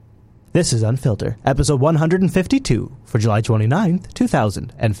This is Unfilter, episode 152 for July 29th,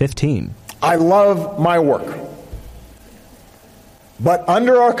 2015. I love my work. But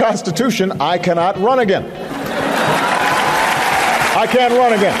under our Constitution, I cannot run again. I can't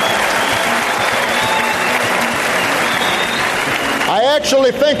run again. I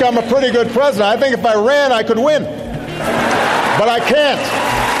actually think I'm a pretty good president. I think if I ran, I could win. But I can't.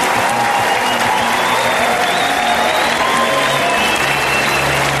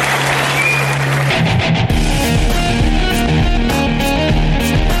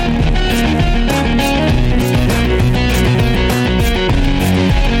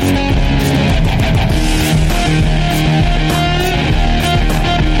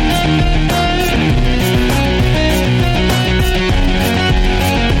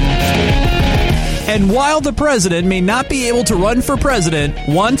 And while the president may not be able to run for president,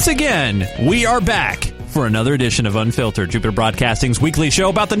 once again, we are back for another edition of Unfiltered, Jupiter Broadcasting's weekly show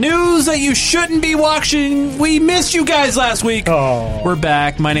about the news that you shouldn't be watching. We missed you guys last week. Oh. We're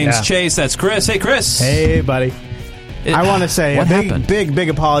back. My name's Chase. That's Chris. Hey, Chris. Hey, buddy. I want to say a big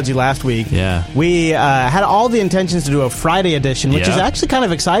apology last week. Yeah. We had all the intentions to do a Friday edition, which is actually kind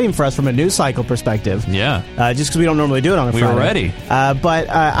of exciting for us from a news cycle perspective. Yeah. Just because we don't normally do it on a Friday. We were ready. But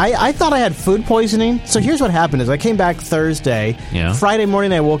I thought I had food poisoning. So here's what happened is I came back Thursday. Yeah. Friday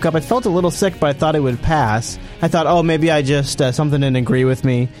morning I woke up. I felt a little sick, but I thought it would pass. I thought, oh, maybe I just, something didn't agree with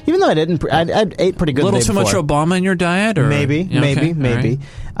me. Even though I didn't. I ate pretty good a little the day too much before. Obama in your diet? Or? Maybe. Right.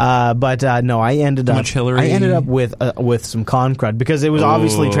 But no, I ended Too up. much Hillary? I ended up with some con crud because it was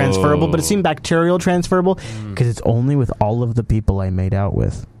obviously transferable, but it seemed bacterial transferable because it's only with all of the people I made out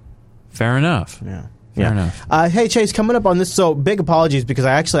with. Fair enough. Yeah. Fair enough. Hey, Chase, coming up on this, so big apologies because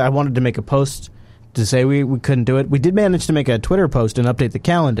I wanted to make a post to say we couldn't do it. We did manage to make a Twitter post and update the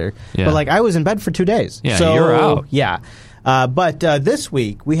calendar, but I was in bed for 2 days. Yeah, so, you're out. Yeah. But this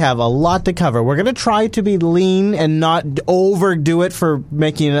week, we have a lot to cover. We're going to try to be lean and not overdo it for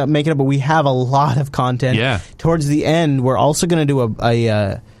making it up, but we have a lot of content. Yeah. Towards the end, we're also going to do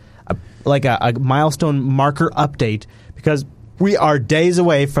a milestone marker update because we are days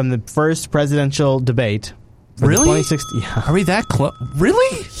away from the first presidential debate. Really? 2016. Yeah. Are we that close?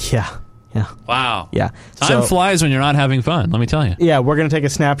 Really? Yeah. Yeah. Wow. Yeah. Time flies when you're not having fun, let me tell you. Yeah, we're going to take a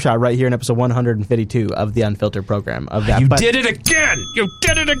snapshot right here in episode 152 of the Unfiltered program of that. You did it again! You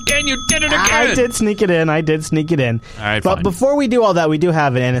did it again! You did it again! I did sneak it in. All right, fine. Before we do all that, we do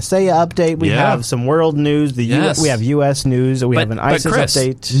have an NSA update. We have some world news. We have U.S. news. We have an ISIS Chris,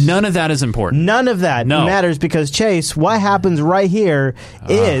 update. None of that is important. None of that matters because, Chase, what happens right here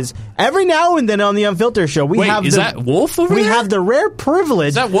is every now and then on the Unfiltered show, is that Wolf over there? We have the rare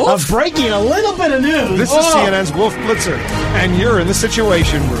privilege of breaking a little bit of news. This is CNN's Wolf Blitzer, and you're in the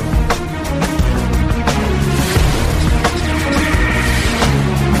Situation Room.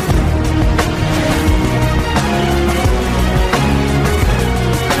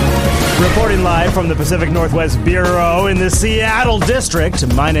 Reporting live from the Pacific Northwest Bureau in the Seattle District,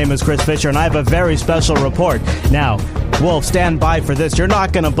 my name is Chris Fisher, and I have a very special report. Now, Wolf, stand by for this. You're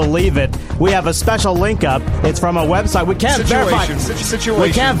not going to believe it. We have a special link up. It's from a website. We can't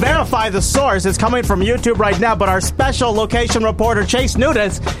verify the source. It's coming from YouTube right now, but our special location reporter, Chase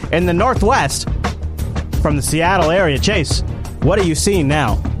Nudis, in the Northwest from the Seattle area. Chase, what are you seeing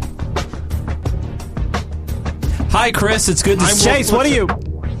now? Hi, Chris. It's good to see you. Chase, what are you...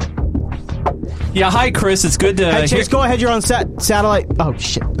 Yeah, hi, Chris. It's good to... Hey, Chase, go ahead. You're on satellite... Oh,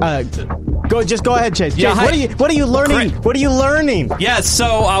 shit. Just go ahead, Chase. Yeah, Chase, what are you learning? What are you learning? Yeah,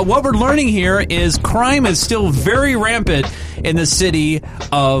 so what we're learning here is crime is still very rampant in the city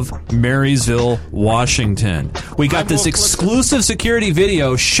of Marysville, Washington. We got this exclusive security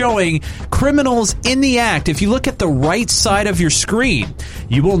video showing criminals in the act. If you look at the right side of your screen,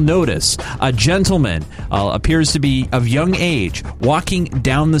 you will notice a gentleman appears to be of young age walking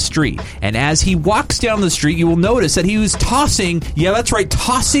down the street. And as he walks down the street, you will notice that he was tossing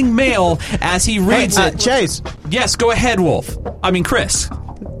mail as he reads it. Chase. Yes, go ahead, Wolf. Chris.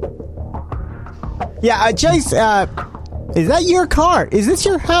 Yeah, Chase, is that your car? Is this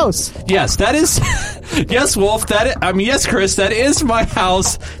your house? Yes, that is... Yes, Wolf, yes, Chris, that is my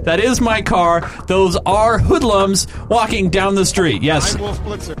house. That is my car. Those are hoodlums walking down the street. Yes. I'm Wolf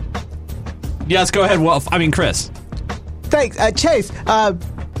Blitzer. Yes, go ahead, Wolf. Chris. Thanks. Chase,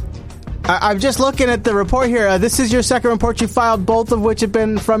 I'm just looking at the report here. This is your second report you filed, both of which have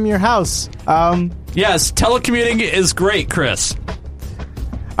been from your house. Yes, telecommuting is great, Chris.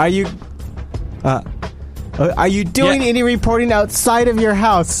 Are you doing any reporting outside of your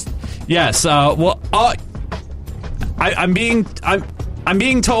house? Yes. I'm I'm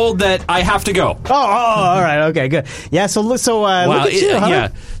being told that I have to go. Oh, all right, okay, good. Yeah, so look at you, huh? Yeah.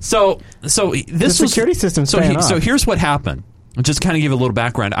 So this the security system's paying off. So here's what happened. I'll just kind of give a little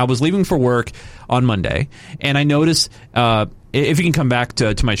background. I was leaving for work on Monday, and I noticed. If you can come back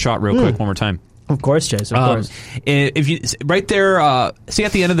to my shot real quick one more time. Of course, Chase. Of course. If you right there, see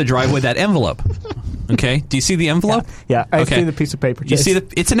at the end of the driveway that envelope. Okay. Do you see the envelope? Yeah. I see the piece of paper. You see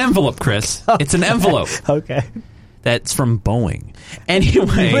it's an envelope, Chris. It's an envelope. Okay. That's from Boeing. Anyway, you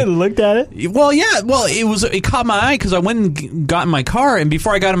went and looked at it? Well, yeah. Well, it caught my eye because I went and got in my car, and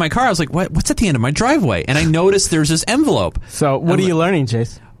before I got in my car, I was like, "What's at the end of my driveway?" And I noticed there's this envelope. So, what are you learning,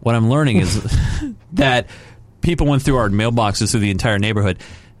 Chase? What I'm learning is that people went through our mailboxes through the entire neighborhood.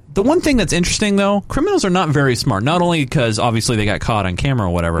 The one thing that's interesting, though, criminals are not very smart. Not only because obviously they got caught on camera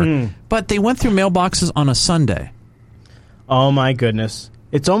or whatever, but they went through mailboxes on a Sunday. Oh my goodness!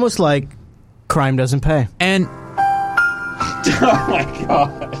 It's almost like crime doesn't pay. And oh my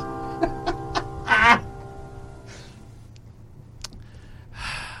god!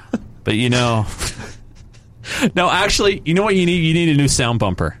 But no, actually, you know what you need? You need a new sound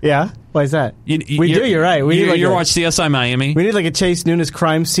bumper. Yeah. Why is that? You're right. You watch CSI Miami? We need like a Chase Nunes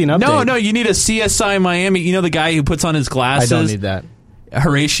crime scene update. No, you need a CSI Miami. You know the guy who puts on his glasses? I don't need that.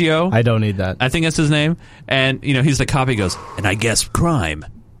 Horatio? I don't need that. I think that's his name. And, he's the cop. He goes, and I guess crime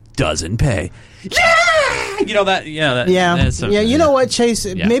doesn't pay. Yeah! You know that? Yeah. You know what, Chase?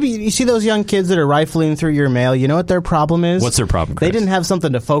 Yeah. Maybe you see those young kids that are rifling through your mail. You know what their problem is? What's their problem, Chris? They didn't have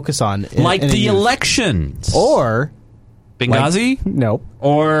something to focus on. Like the elections. Or... Benghazi? Nope.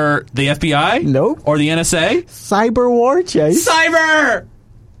 Or the FBI? Nope. Or the NSA? Cyber war, Chase. Cyber!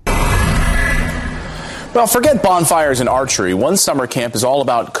 Well, forget bonfires and archery. One summer camp is all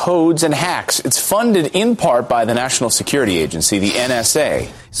about codes and hacks. It's funded in part by the National Security Agency, the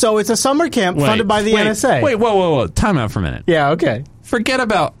NSA. So it's a summer camp funded by the NSA. Wait, whoa. Time out for a minute. Yeah, okay. Forget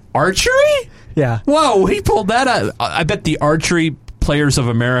about archery? Yeah. Whoa, he pulled that out. I bet the archery players of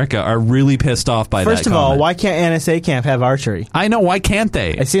America are really pissed off by that First of all, why can't NSA camp have archery? I know, why can't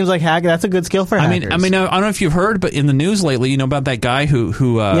they? It seems like that's a good skill for hackers. I mean, I don't know if you've heard, but in the news lately, about that guy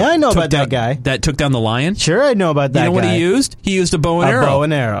who yeah, I know about that guy. That took down the lion? Sure, I know about that guy. You know what he used? He used a bow and arrow. A bow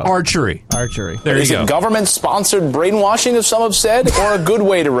and arrow. Archery. There you go. Is it government-sponsored brainwashing, as some have said, or a good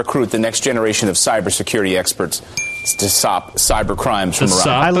way to recruit the next generation of cybersecurity experts to stop cyber crimes from around?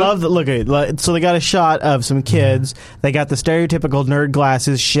 I love that. Look at it. So they got a shot of some kids. They got the stereotypical nerd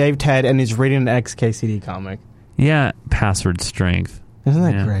glasses, shaved head, and he's reading an XKCD comic. Yeah, password strength. Isn't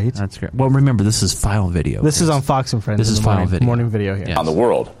that great? That's great. Well, remember, this is file video. This is on Fox and Friends. This is file video. Morning video here. Yes. On the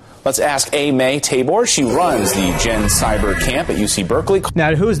world. Let's ask A. May Tabor. She runs the Gen Cyber Camp at UC Berkeley.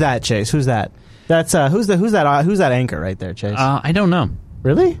 Now, who's that, Chase? Who's that? That's who's that anchor right there, Chase? I don't know.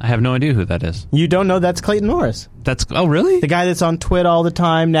 Really? I have no idea who that is. You don't know? That's Clayton Morris. Oh, really? The guy that's on Twitter all the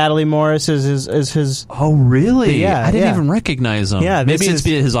time. Natalie Morris is his. Oh, really? Yeah, I didn't even recognize him. Yeah, maybe it's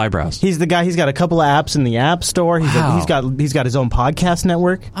his eyebrows. He's the guy. He's got a couple of apps in the App Store. He's got his own podcast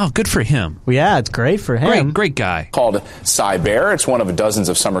network. Oh, good for him. Well, yeah, it's great for him. Great guy. Called Cyber. It's one of dozens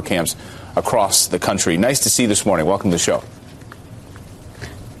of summer camps across the country. Nice to see you this morning. Welcome to the show.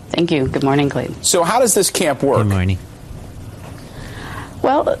 Thank you. Good morning, Clayton. So how does this camp work? Good morning.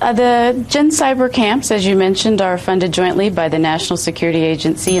 Well, the Gen Cyber Camps, as you mentioned, are funded jointly by the National Security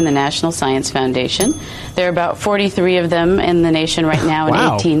Agency and the National Science Foundation. There are about 43 of them in the nation right now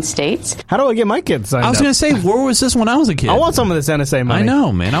in 18 states. How do I get my kids signed up? I was going to say, where was this when I was a kid? I want some of this NSA money. I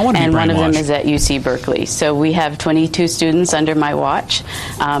know, man. I want to be brainwashed. And one of them is at UC Berkeley. So we have 22 students under my watch.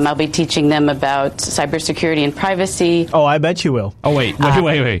 I'll be teaching them about cybersecurity and privacy. Oh, I bet you will. Oh, wait.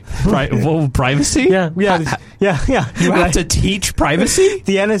 Privacy? Yeah. You have to teach privacy?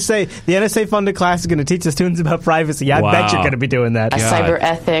 The NSA funded class is going to teach the students about privacy. I bet you're going to be doing that. Cyber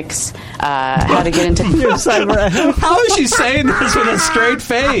ethics, how to get into cyber ethics. How is she saying this with a straight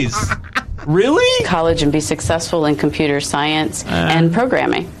face? Really? College and be successful in computer science and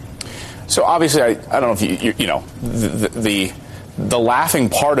programming. So obviously, I don't know if the laughing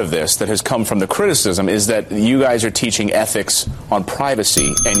part of this that has come from the criticism is that you guys are teaching ethics on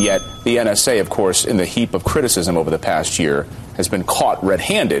privacy, and yet the NSA, of course, in the heap of criticism over the past year, has been caught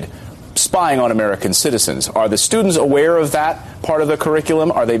red-handed spying on American citizens. Are the students aware of that part of the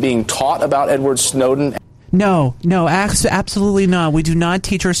curriculum? Are they being taught about Edward Snowden? No, absolutely not. We do not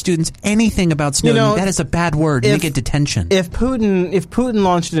teach our students anything about Snowden. That is a bad word. They get detention. If Putin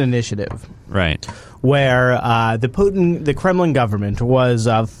launched an initiative, right, where the Kremlin government was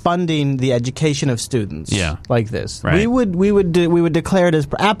funding the education of students, like this, right. we would declare it as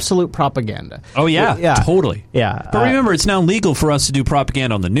absolute propaganda. Oh yeah, totally. Yeah, but remember, it's now legal for us to do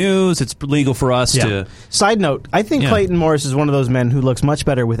propaganda on the news. It's legal for us to. Side note: I think Clayton Morris is one of those men who looks much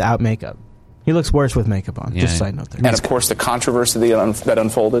better without makeup. He looks worse with makeup on. Just side note there. And of course, the controversy that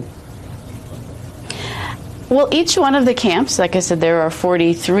unfolded. Well, each one of the camps, like I said, there are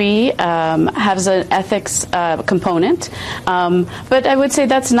 43, has an ethics component. But I would say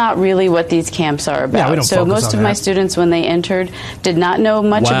that's not really what these camps are about. We don't so most of my students, when they entered, did not know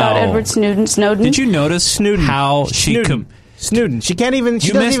much about Edward Snowden. Did you notice how she... Snowden. She can't even.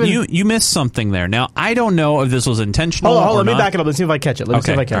 You missed something there. Now I don't know if this was intentional. Hold on, or let me not. back it up. Let's see if I catch it.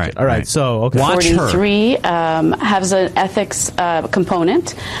 All right. So watch 43 has an ethics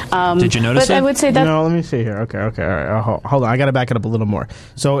component. Did you notice But I would say that. No, let me see here. Okay. All right. Hold on. I got to back it up a little more.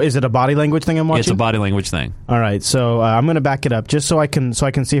 So is it a body language thing I'm watching? It's a body language thing. All right. So I'm going to back it up just so I can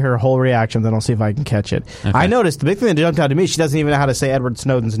see her whole reaction. Then I'll see if I can catch it. Okay. I noticed the big thing that jumped out to me. She doesn't even know how to say Edward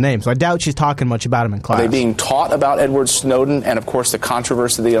Snowden's name. So I doubt she's talking much about him in class. Are they being taught about Edward Snowden and, of course, the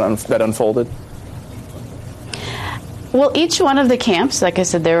controversy that unfolded? Well, each one of the camps, like I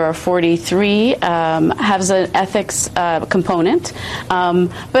said, there are 43, has an ethics component.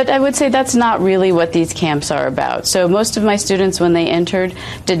 But I would say that's not really what these camps are about. So most of my students, when they entered,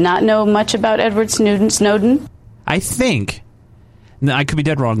 did not know much about Edward Snowden. I think, I could be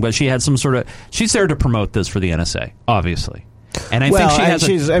dead wrong, but she had some sort of, she's there to promote this for the NSA, obviously. And I think she has.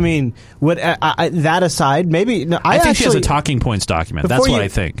 That aside, maybe I think she has a talking points document. That's what I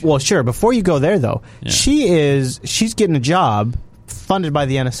think. Well, sure. Before you go there, though, she's getting a job funded by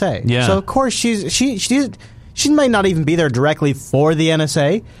the NSA. Yeah. So of course she might not even be there directly for the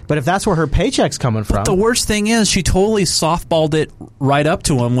NSA, but if that's where her paycheck's coming from. But the worst thing is she totally softballed it right up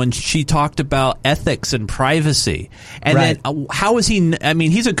to him when she talked about ethics and privacy. And then how is he, I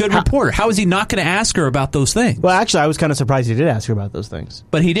mean, he's a good reporter. How is he not going to ask her about those things? Well, actually, I was kind of surprised he did ask her about those things.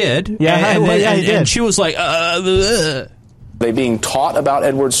 But he did. Yeah, he did. And she was like, They being taught about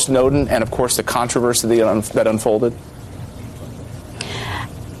Edward Snowden and, of course, the controversy that unfolded?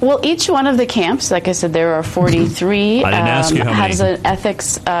 Well, each one of the camps, like I said, there are 43, has an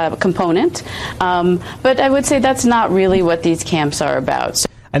ethics component. But I would say that's not really what these camps are about.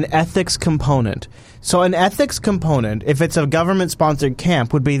 An ethics component. So an ethics component, if it's a government-sponsored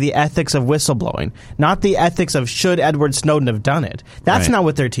camp, would be the ethics of whistleblowing, not the ethics of should Edward Snowden have done it. That's not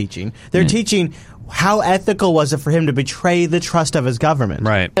what they're teaching. They're teaching how ethical was it for him to betray the trust of his government.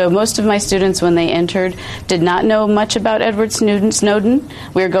 Right. So most of my students, when they entered, did not know much about Edward Snowden.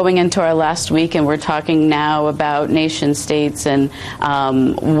 We're going into our last week, and we're talking now about nation states and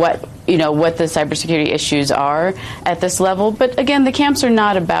what the cybersecurity issues are at this level. But again, the camps are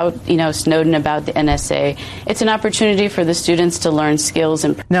not about, Snowden, about the NSA. It's an opportunity for the students to learn skills.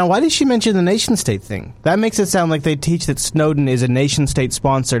 Now, why did she mention the nation state thing? That makes it sound like they teach that Snowden is a nation state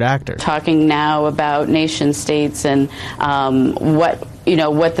sponsored actor. Talking now about nation states and what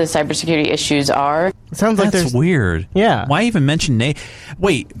the cybersecurity issues are. It sounds like that's weird. Yeah. Why even mention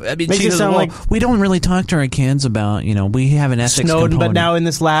Wait, I mean, makes it sound like we don't really talk to our kids about, we have an ethics Snowden, component. but now in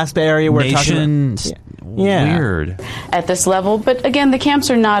this last area we're talking about weird at this level. But again, the camps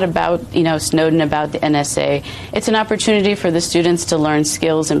are not about, Snowden, about the NSA. It's an opportunity for the students to learn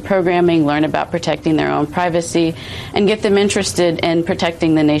skills in programming, learn about protecting their own privacy, and get them interested in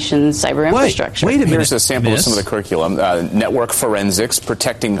protecting the nation's cyber infrastructure. Wait a minute. Here's a sample of some of the curriculum. Network forensics,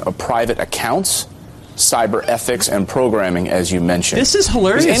 protecting private accounts, cyber ethics, and programming, as you mentioned. This is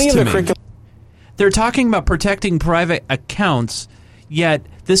hilarious to me. They're talking about protecting private accounts, yet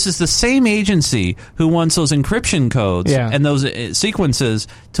this is the same agency who wants those encryption codes and those sequences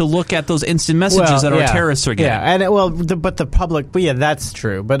to look at those instant messages that our terrorists are getting. Yeah, and but the public, that's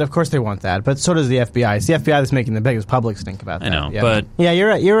true. But of course they want that. But so does the FBI. It's the FBI that's making the biggest public stink about that. I know, but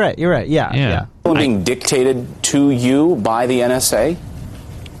you're right. Yeah. Being dictated to you by the NSA?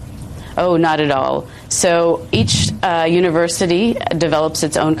 Oh, not at all. So each university develops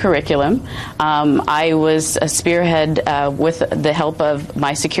its own curriculum. I was a spearhead with the help of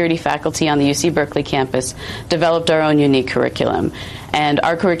my security faculty on the UC Berkeley campus, developed our own unique curriculum. And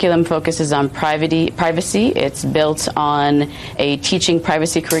our curriculum focuses on privacy. It's built on a teaching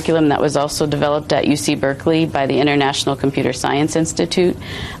privacy curriculum that was also developed at UC Berkeley by the International Computer Science Institute.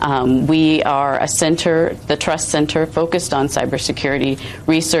 We are a center, the Trust Center, focused on cybersecurity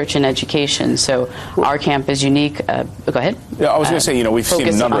research and education. So our camp is unique. Go ahead. Yeah, I was going to say, we've seen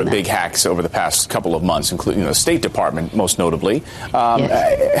a number of big hacks over the past couple of months, including the State Department, most notably.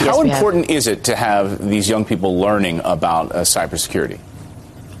 How important is it to have these young people learning about cybersecurity?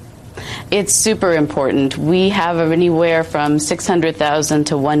 It's super important. We have anywhere from 600,000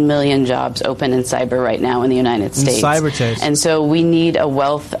 to 1 million jobs open in cyber right now in the United States. Cyber chase. And so we need a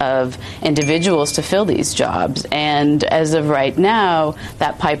wealth of individuals to fill these jobs. And as of right now,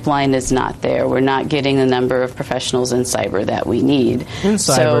 that pipeline is not there. We're not getting the number of professionals in cyber that we need. In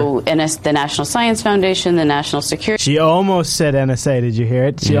cyber. So the National Science Foundation, the National Security... She almost said NSA. Did you hear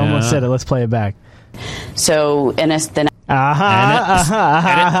it? She almost said it. Let's play it back. So that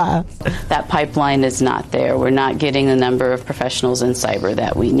pipeline is not there. We're not getting the number of professionals in cyber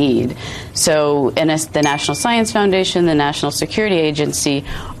that we need. So the National Science Foundation, the National Security Agency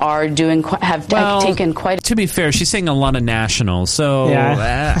are have taken quite... To be fair, she's saying a lot of national, so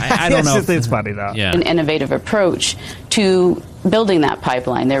I don't know. It's funny, though. Yeah. An innovative approach to building that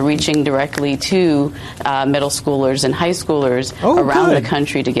pipeline. They're reaching directly to middle schoolers and high schoolers around the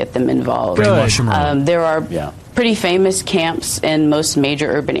country to get them involved. There are pretty famous camps in most major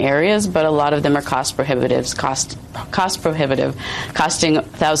urban areas, but a lot of them are cost prohibitive, costing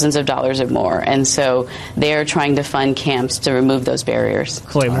thousands of dollars or more. And so they are trying to fund camps to remove those barriers.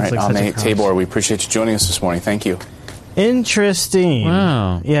 All right, Ame Tabor, we appreciate you joining us this morning. Thank you. Interesting.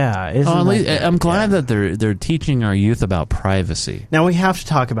 Wow. Yeah. I'm glad that they're teaching our youth about privacy. Now we have to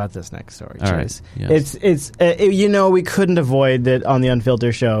talk about this next story, Chase. All right. Yes. We couldn't avoid it on the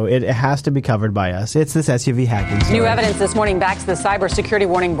Unfiltered show. It has to be covered by us. It's this SUV hacking story. New evidence this morning backs the cybersecurity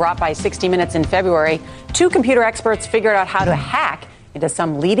warning brought by 60 Minutes in February. 2 computer experts figured out how to hack into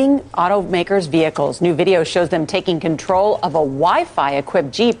some leading automakers' vehicles. New video shows them taking control of a Wi-Fi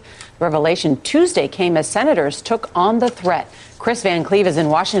equipped Jeep. The revelation Tuesday came as senators took on the threat. Chris Van Cleve is in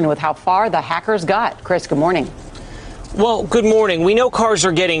Washington with how far the hackers got. Chris, good morning. Well, good morning. We know cars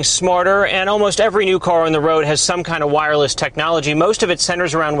are getting smarter, and almost every new car on the road has some kind of wireless technology. Most of it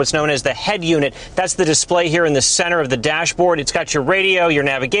centers around what's known as the head unit. That's the display here in the center of the dashboard. It's got your radio, your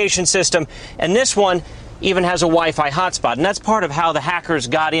navigation system, and this one even has a Wi-Fi hotspot, and that's part of how the hackers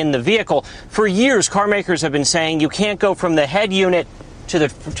got in the vehicle. For years, car makers have been saying you can't go from the head unit to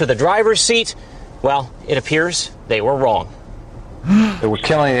the driver's seat. Well, it appears they were wrong. We're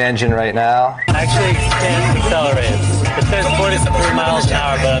killing the engine right now. Actually, can't accelerate. It says 43 miles an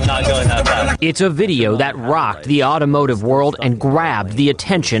hour, but I'm not going that fast. It's a video that rocked the automotive world and grabbed the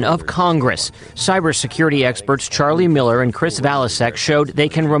attention of Congress. Cybersecurity experts Charlie Miller and Chris Valasek showed they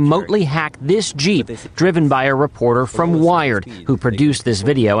can remotely hack this Jeep, driven by a reporter from Wired, who produced this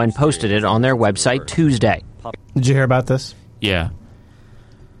video and posted it on their website Tuesday. Did you hear about this? Yeah.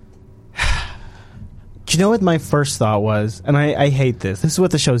 Do you know what my first thought was? And I hate this. This is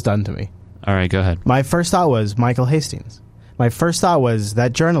what the show's done to me. All right, go ahead. My first thought was Michael Hastings. My first thought was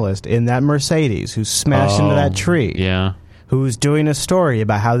that journalist in that Mercedes who smashed into that tree. Yeah. Who's doing a story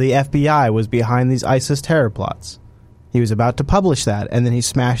about how the FBI was behind these ISIS terror plots. He was about to publish that, and then he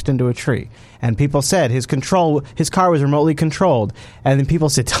smashed into a tree. And people said his car was remotely controlled. And then people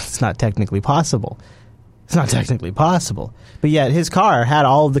said, it's not technically possible. It's not technically possible. But yet his car had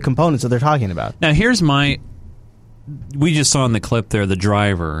all of the components that they're talking about. Now, we just saw in the clip there the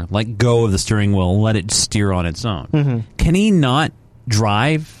driver let go of the steering wheel and let it steer on its own. Mm-hmm. Can he not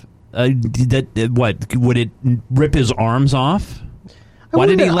drive? What would it rip his arms off? Why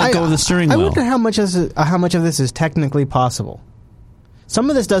did he let go of the steering wheel? I wonder how much of this is technically possible. Some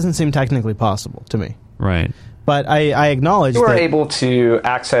of this doesn't seem technically possible to me. Right. But I acknowledge we were that able to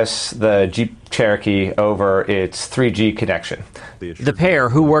access the Jeep Cherokee over its 3G connection. The pair,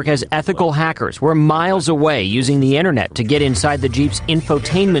 who work as ethical hackers, were miles away using the internet to get inside the Jeep's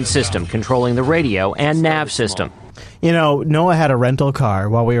infotainment system, controlling the radio and nav system. You know, Noah had a rental car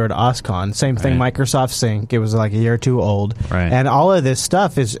while we were at OSCON. Same thing, right. Microsoft Sync. It was like a year or two old. Right. And all of this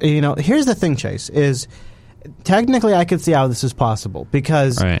stuff is, here's the thing, Chase, is technically I could see how this is possible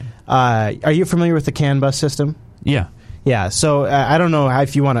because are you familiar with the CAN bus system? Yeah. Yeah, so I don't know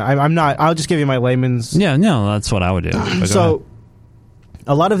if you want to. I'm not. I'll just give you my layman's. Yeah, no, that's what I would do. So,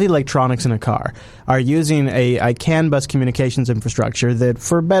 a lot of the electronics in a car are using a CAN bus communications infrastructure that,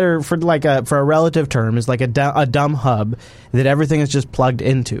 for a relative term, is like a dumb hub that everything is just plugged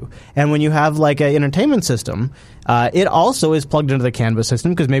into. And when you have like an entertainment system, it also is plugged into the CAN bus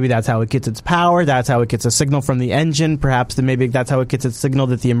system because maybe that's how it gets its power. That's how it gets a signal from the engine. Perhaps maybe that's how it gets its signal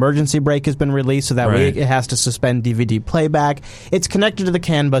that the emergency brake has been released, so that way it has to suspend DVD playback. It's connected to the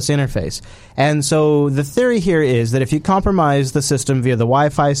CAN bus interface. And so the theory here is that if you compromise the system via the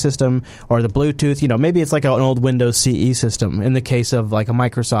Wi-Fi system or the Bluetooth. Maybe it's like an old Windows CE system in the case of like a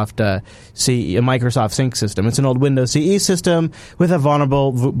Microsoft Sync system. It's an old Windows CE system with a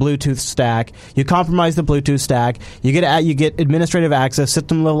vulnerable Bluetooth stack. You compromise the Bluetooth stack. You get administrative access,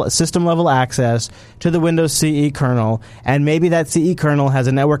 system level access to the Windows CE kernel, and maybe that CE kernel has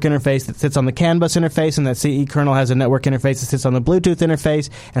a network interface that sits on the CAN bus interface, and that CE kernel has a network interface that sits on the Bluetooth interface.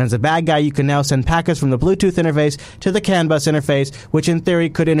 And as a bad guy, you can now send packets from the Bluetooth interface to the CAN bus interface, which in theory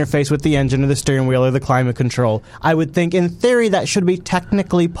could interface with the engine or the steering wheel or the climate control. I would think in theory that should be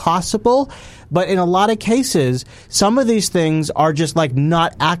technically possible, but in a lot of cases, some of these things are just like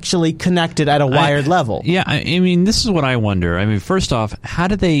not actually connected at a wired level. Yeah, I mean, this is what I wonder. I mean, first off, how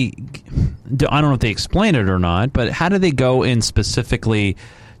do they, I don't know if they explain it or not, but how do they go in specifically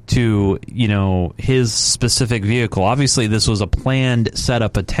to, his specific vehicle? Obviously, this was a planned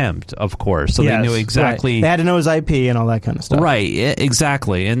setup attempt, of course, so they knew exactly. Right. They had to know his IP and all that kind of stuff. Right,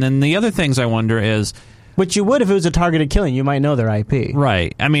 exactly. And then the other things I wonder is, which you would if it was a targeted killing. You might know their IP.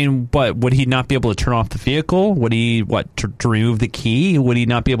 Right. I mean, but would he not be able to turn off the vehicle? Would he, to remove the key? Would he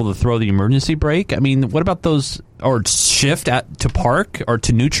not be able to throw the emergency brake? I mean, what about those, or shift to park or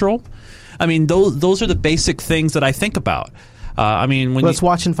to neutral? I mean, those are the basic things that I think about. Let's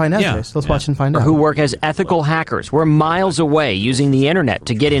watch and find out. Let's watch and find out. Who work as ethical hackers. We're miles away using the internet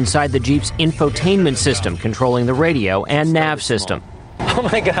to get inside the Jeep's infotainment system, controlling the radio and nav system. Oh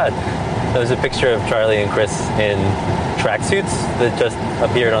my God. That was a picture of Charlie and Chris in tracksuits that just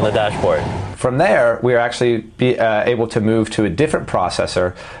appeared on the dashboard. From there, we were actually able to move to a different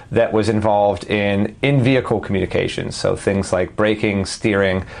processor that was involved in in-vehicle communications, so things like braking,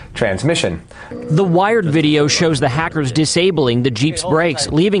 steering, transmission. The wired video shows the hackers disabling the Jeep's brakes,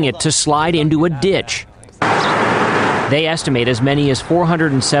 leaving it to slide into a ditch. They estimate as many as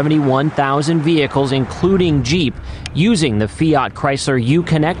 471,000 vehicles, including Jeep, using the Fiat Chrysler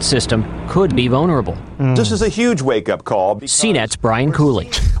Uconnect system could be vulnerable. This is a huge wake-up call. CNET's Brian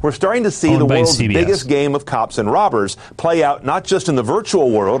Cooley. We're starting to see the world's biggest game of cops and robbers play out not just in the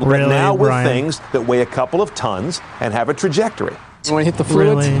virtual world, but now with things that weigh a couple of tons and have a trajectory. You want to hit the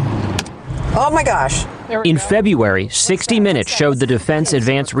fluids? Oh my gosh. In February, 60 Minutes showed the Defense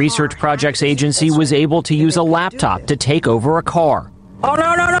Advanced Research Projects Agency was able to use a laptop to take over a car. Oh, no.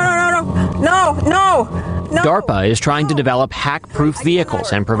 DARPA is trying to develop hack-proof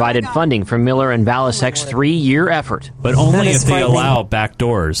vehicles and provided funding for Miller and Valisek's 3-year effort. But only if they allow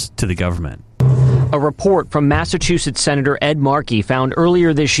backdoors to the government. A report from Massachusetts Senator Ed Markey found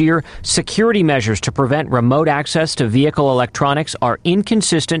earlier this year security measures to prevent remote access to vehicle electronics are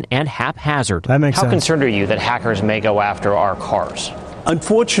inconsistent and haphazard. That makes sense. How concerned are you that hackers may go after our cars?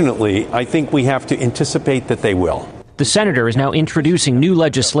 Unfortunately, I think we have to anticipate that they will. The senator is now introducing new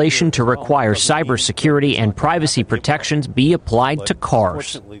legislation to require cybersecurity and privacy protections be applied to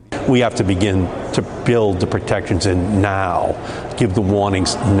cars. We have to begin to build the protections in now, give the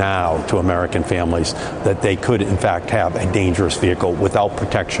warnings now to American families that they could, in fact, have a dangerous vehicle without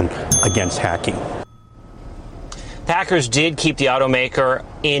protection against hacking. The hackers did keep the automaker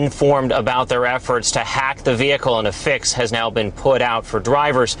informed about their efforts to hack the vehicle, and a fix has now been put out for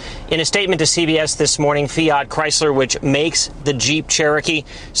drivers. In a statement to CBS this morning, Fiat Chrysler, which makes the Jeep Cherokee,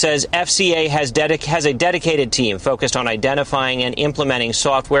 says FCA has a dedicated team focused on identifying and implementing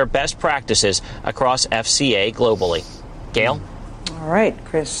software best practices across FCA globally. Gail? All right,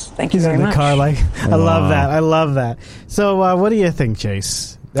 Chris, thank you very much. He's in the car I love that. So what do you think,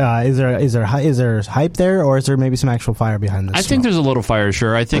 Chase? Is there hype there, or is there maybe some actual fire behind this? I think there's a little fire,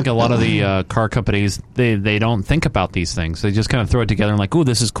 sure. I think a lot of the car companies, they don't think about these things. They just kind of throw it together and like, ooh,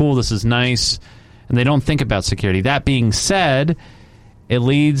 this is cool, this is nice, and they don't think about security. That being said, it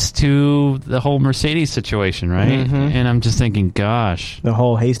leads to the whole Mercedes situation, right? Mm-hmm. And I'm just thinking, gosh, the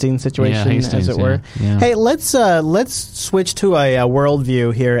whole Hastings situation, as it were. Yeah. Hey, let's switch to a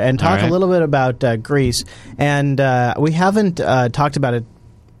worldview here and talk a little bit about Greece. And we haven't talked about it.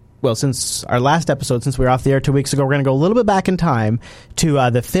 Well, since our last episode, since we were off the air 2 weeks ago, we're going to go a little bit back in time to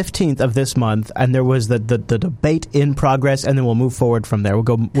the 15th of this month, and there was the debate in progress, and then we'll move forward from there. We'll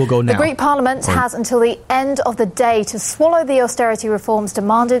go now. The Greek Parliament has until the end of the day to swallow the austerity reforms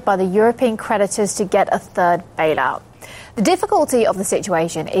demanded by the European creditors to get a third bailout. The difficulty of the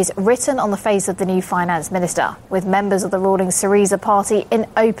situation is written on the face of the new finance minister, with members of the ruling Syriza party in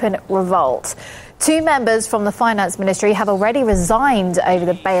open revolt. 2 members from the finance ministry have already resigned over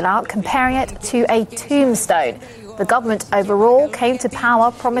the bailout, comparing it to a tombstone. The government overall came to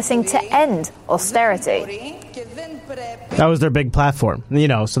power promising to end austerity. That was their big platform,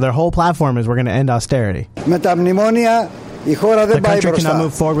 so their whole platform is we're going to end austerity. Με τα μνημόνια The country cannot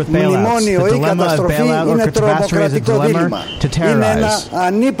move forward with bailouts. The dilemma of bailout or catastrophe is a dilemma to terrorize.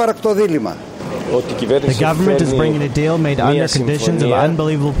 The government is bringing a deal made under conditions of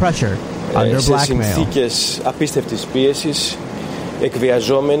unbelievable pressure, under blackmail.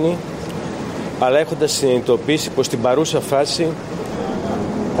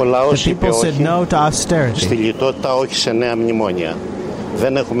 The people said no to austerity. We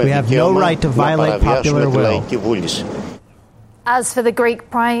have no right to violate popular will. As for the Greek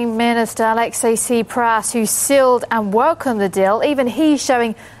Prime Minister Alexis Tsipras, who sealed and welcomed the deal, even he's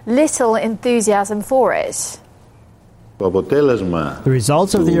showing little enthusiasm for it. The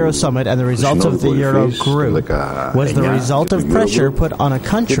results of the Euro Summit and the results of the Euro Group was the result of pressure put on a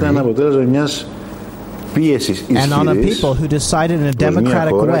country and on a people who decided in a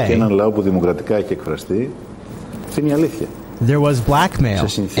democratic way. There was blackmail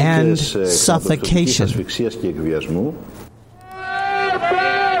and suffocation.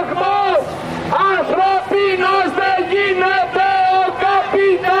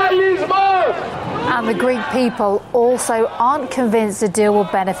 And the Greek people also aren't convinced the deal will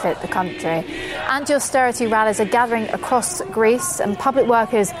benefit the country. Anti-austerity rallies are gathering across Greece, and public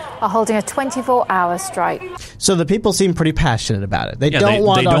workers are holding a 24-hour strike. So the people seem pretty passionate about it. They don't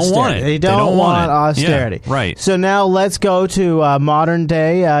want austerity. They don't want austerity. Yeah, right. So now let's go to modern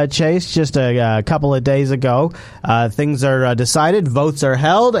day, Chase. Just a couple of days ago, things are decided, votes are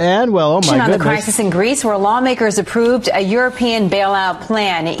held, and, well, oh my goodness. On the crisis in Greece, where lawmakers approved a European bailout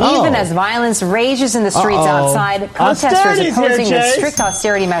plan, even as violence rages in the streets outside, protesters opposing the strict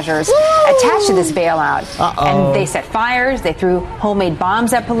austerity measures attached to this bailout. And they set fires, they threw homemade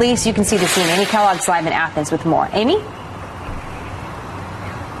bombs at police. You can see the scene. Amy Kellogg's live in Athens with more. Amy?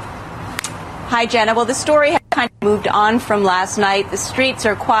 Hi, Jenna. Well, the story has kind of moved on from last night. The streets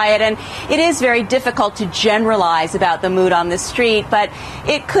are quiet, and it is very difficult to generalize about the mood on the street, but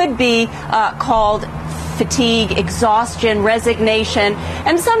it could be called fatigue, exhaustion, resignation,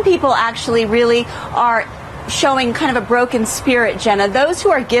 and some people actually really are showing kind of a broken spirit, Jenna. Those who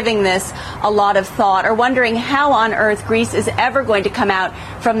are giving this a lot of thought are wondering how on earth Greece is ever going to come out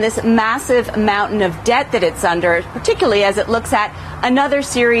from this massive mountain of debt that it's under, particularly as it looks at another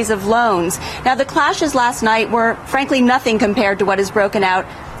series of loans. Now, the clashes last night were, frankly, nothing compared to what has broken out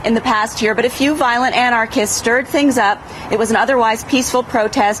in the past year, but a few violent anarchists stirred things up. It was an otherwise peaceful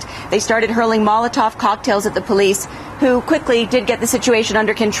protest. They started hurling Molotov cocktails at the police, who quickly did get the situation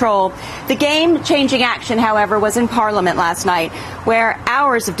under control. The game-changing action, however, was in Parliament last night, where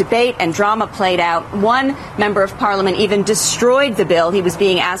hours of debate and drama played out. One member of Parliament even destroyed the bill he was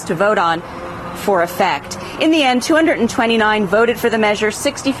being asked to vote on for effect. In the end, 229 voted for the measure,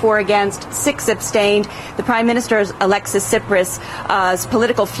 64 against, 6 abstained. The Prime Minister, Alexis Tsipras'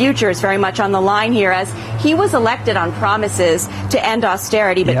 political future is very much on the line here, as he was elected on promises to end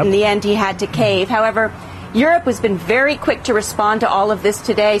austerity, but in the end he had to cave. However, Europe has been very quick to respond to all of this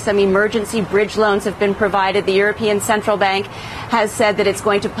today. Some emergency bridge loans have been provided. The European Central Bank has said that it's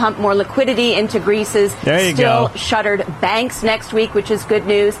going to pump more liquidity into Greece's still shuttered banks next week, which is good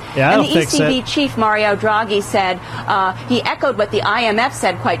news. And the ECB chief, Mario Draghi, said he echoed what the IMF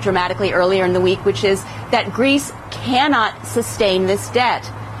said quite dramatically earlier in the week, which is that Greece cannot sustain this debt.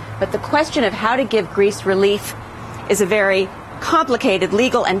 But the question of how to give Greece relief is a very complicated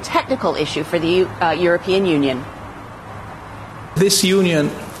legal and technical issue for the European Union. This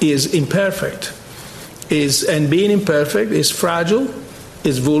union is imperfect, and being imperfect is fragile,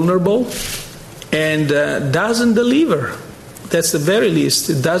 is vulnerable, and doesn't deliver. That's the very least.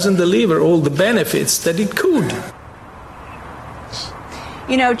 It doesn't deliver all the benefits that it could.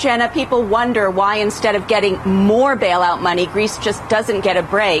 You know, Jenna, people wonder why instead of getting more bailout money, Greece just doesn't get a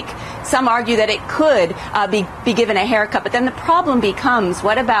break. Some argue that it could be given a haircut. But then the problem becomes,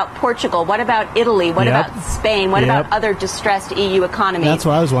 what about Portugal? What about Italy? What about Spain? What about other distressed EU economies? That's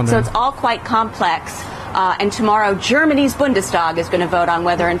what I was wondering. So it's all quite complex. And tomorrow, Germany's Bundestag is going to vote on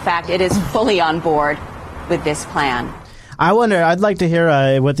whether, in fact, it is fully on board with this plan. I wonder, I'd like to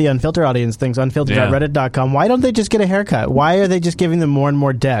hear what the Unfiltered audience thinks, unfiltered.reddit.com. Why don't they just get a haircut? Why are they just giving them more and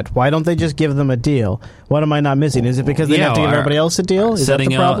more debt? Why don't they just give them a deal? What am I not missing? Is it because they have to give everybody else a deal? Is that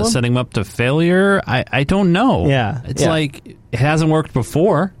the problem? Setting them up to failure? I don't know. Yeah. It's like, it hasn't worked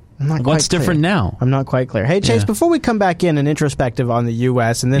before. What's different now? I'm not quite clear. Hey, Chase, before we come back in and introspective on the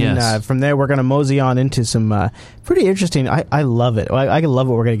U.S., and then from there we're going to mosey on into some pretty interesting, I love it. I love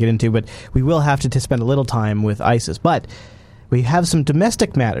what we're going to get into, but we will have to spend a little time with ISIS. But we have some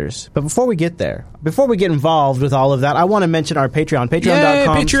domestic matters. But before we get there, before we get involved with all of that, I want to mention our Patreon,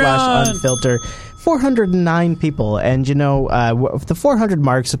 patreon.com/unfilter. 409 people, and the 400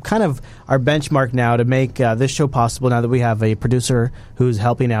 marks kind of our benchmark now to make this show possible, now that we have a producer who's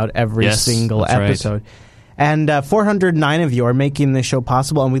helping out every single episode. Right. And 409 of you are making this show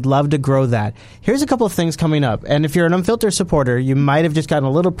possible, and we'd love to grow that. Here's a couple of things coming up. And if you're an Unfiltered supporter, you might have just gotten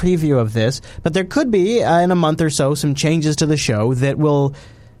a little preview of this, but there could be, in a month or so, some changes to the show that will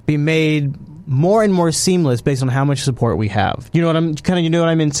be made more and more seamless based on how much support we have. You know what I'm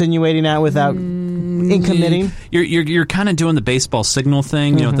insinuating at without committing? You're kind of doing the baseball signal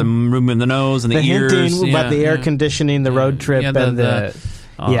thing, with the movement in the nose and the ears. Hinting about the air conditioning, the road trip,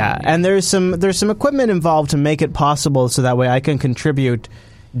 and there's some equipment involved to make it possible so that way I can contribute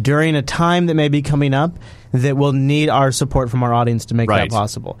during a time that may be coming up that will need our support from our audience to make that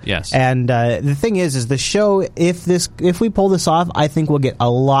possible. Yes. And the thing is the show, if we pull this off, I think we'll get a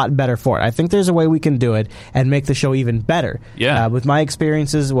lot better for it. I think there's a way we can do it and make the show even better. Yeah. With my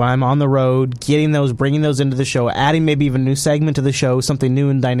experiences when I'm on the road, bringing those into the show, adding maybe even a new segment to the show, something new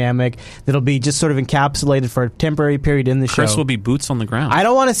and dynamic that'll be just sort of encapsulated for a temporary period in the show. Chris will be boots on the ground. I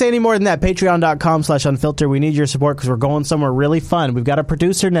don't want to say any more than that. Patreon.com/unfilter. We need your support because we're going somewhere really fun. We've got a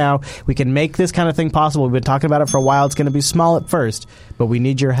producer now. We can make this kind of thing possible. We've been talking about it for a while. It's going to be small at first, but we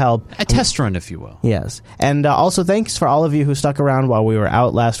need your help. A test run, if you will. Yes. And also thanks for all of you who stuck around while we were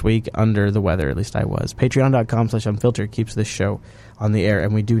out last week under the weather. At least I was. Patreon.com/unfilter keeps this show on the air,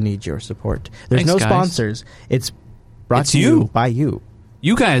 and we do need your support. There's no sponsors. It's brought to you by you.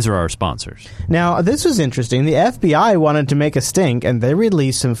 You guys are our sponsors. Now, this was interesting. The FBI wanted to make a stink, and they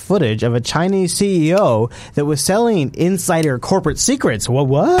released some footage of a Chinese CEO that was selling insider corporate secrets.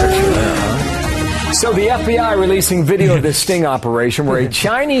 What? So the FBI releasing video of this sting operation where a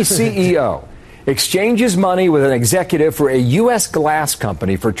Chinese CEO exchanges money with an executive for a U.S. glass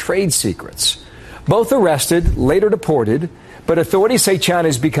company for trade secrets. Both arrested, later deported, but authorities say China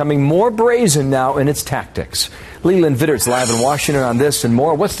is becoming more brazen now in its tactics. Leland Vitter's live in Washington on this and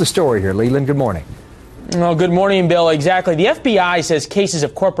more. What's the story here, Leland? Good morning. Well, good morning, Bill. Exactly. The FBI says cases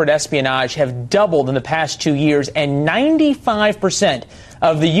of corporate espionage have doubled in the past 2 years, and 95%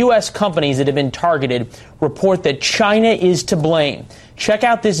 of the U.S. companies that have been targeted report that China is to blame. Check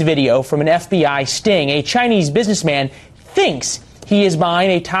out this video from an FBI sting. A Chinese businessman thinks he is buying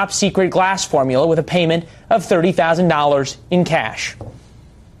a top-secret glass formula with a payment of $30,000 in cash.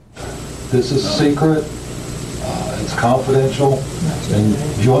 This is secret. It's confidential. And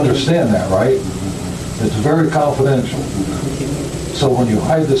you understand that, right? It's very confidential. So when you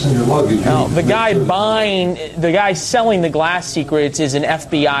hide this in your luggage... Now, the guy selling the glass secrets is an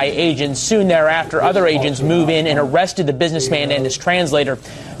FBI agent. Soon thereafter, other agents move in and arrested the businessman and his translator.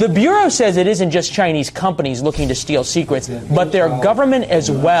 The Bureau says it isn't just Chinese companies looking to steal secrets, but their government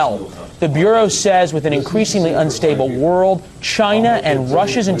as well. The Bureau says with an increasingly unstable world, China and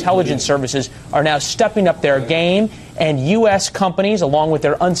Russia's intelligence services are now stepping up their game, and U.S. companies, along with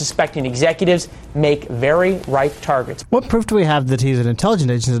their unsuspecting executives, make very ripe targets. What proof do we have that he's an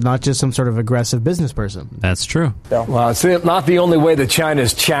intelligence agent and not just some sort of aggressive business person? That's true. Well, it's not the only way that China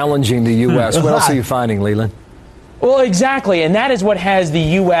is challenging the U.S. What else are you finding, Leland? Well, exactly, and that is what has the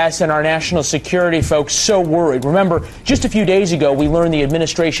U.S. and our national security folks so worried. Remember, just a few days ago, we learned the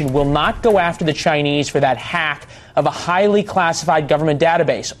administration will not go after the Chinese for that hack of a highly classified government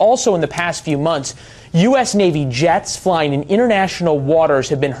database. Also, in the past few months, U.S. Navy jets flying in international waters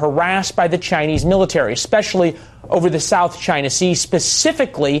have been harassed by the Chinese military, especially over the South China Sea,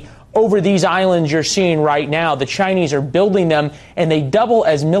 specifically over these islands you're seeing right now. The Chinese are building them, and they double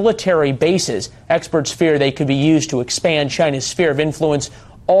as military bases. Experts fear they could be used to expand China's sphere of influence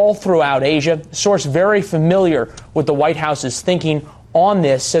all throughout Asia. A source very familiar with the White House's thinking on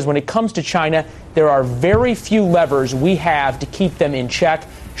this says when it comes to China, there are very few levers we have to keep them in check,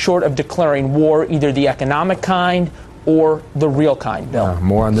 short of declaring war, either the economic kind or the real kind, Bill.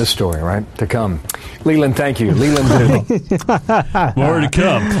 More on this story, right, to come. Leland, thank you. Leland. More to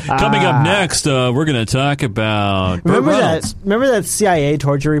come. Coming up next, we're going to talk about Remember that CIA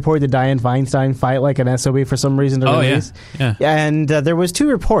torture report that Dianne Feinstein fight like an SOB for some reason to release? Yeah. And there was two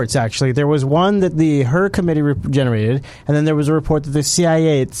reports, actually. There was one that her committee generated, and then there was a report that the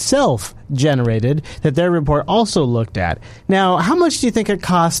CIA itself generated that their report also looked at. Now, how much do you think it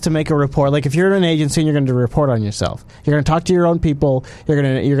costs to make a report? Like, if you're in an agency and you're going to report on yourself, you're going to talk to your own people, you're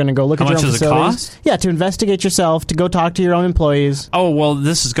going to go look at your own facilities. How much does it cost? Yeah, to investigate yourself, to go talk to your own employees. Oh, well,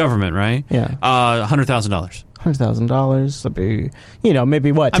 this is government, right? Yeah. $100,000. $100,000. That'd be,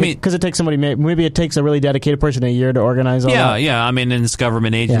 maybe what? Because it takes somebody. Maybe it takes a really dedicated person a year to organize all that. Yeah. I mean, in this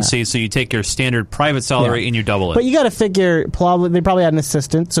government agency, so you take your standard private salary and you double it. But you got to figure. They probably had an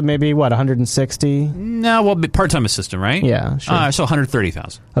assistant, so maybe what? 160. No, well, part-time assistant, right? Yeah, sure. So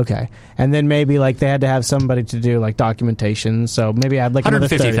 130,000. Okay, and then maybe they had to have somebody to do documentation. So maybe add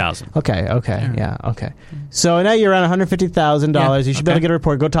 150,000. Okay, okay. So now you're around $150,000. You should be able to get a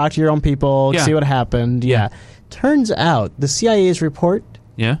report. Go talk to your own people. See what happened. Yeah. Turns out the CIA's report.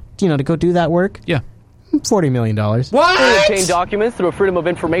 Yeah. To go do that work. Yeah. $40 million. What? Obtained documents through a Freedom of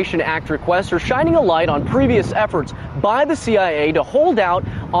Information Act request are shining a light on previous efforts by the CIA to hold out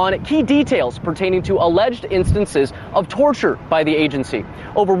on key details pertaining to alleged instances of torture by the agency.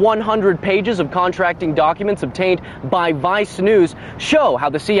 Over 100 pages of contracting documents obtained by Vice News show how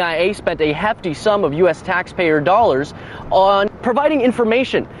the CIA spent a hefty sum of U.S. taxpayer dollars on providing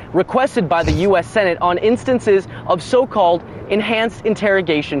information requested by the U.S. Senate on instances of so-called enhanced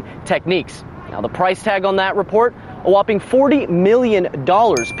interrogation techniques. Now, the price tag on that report, a whopping $40 million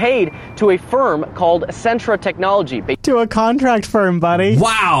paid to a firm called Centra Technology. To a contract firm, buddy.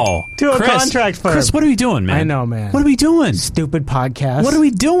 Wow. To a contract firm. Chris, what are we doing, man? I know, man. What are we doing? Stupid podcast. What are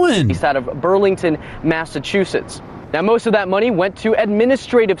we doing? Based out of Burlington, Massachusetts. Now, most of that money went to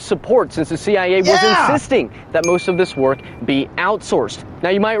administrative support since the CIA was insisting that most of this work be outsourced. Now,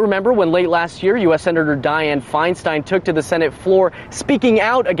 you might remember when late last year, U.S. Senator Dianne Feinstein took to the Senate floor speaking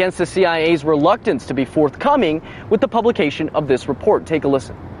out against the CIA's reluctance to be forthcoming with the publication of this report. Take a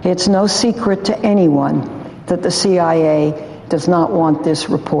listen. It's no secret to anyone that the CIA does not want this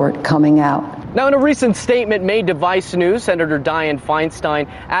report coming out. Now, in a recent statement made to Vice News, Senator Dianne Feinstein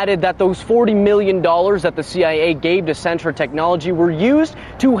added that those $40 million that the CIA gave to Centra Technology were used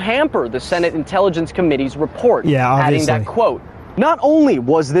to hamper the Senate Intelligence Committee's report, adding that, quote, "Not only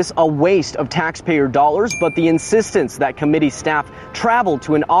was this a waste of taxpayer dollars, but the insistence that committee staff traveled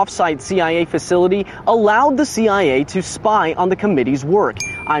to an off-site CIA facility allowed the CIA to spy on the committee's work.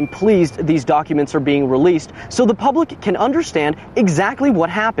 I'm pleased these documents are being released so the public can understand exactly what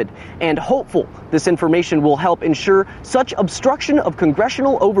happened, and hopeful this information will help ensure such obstruction of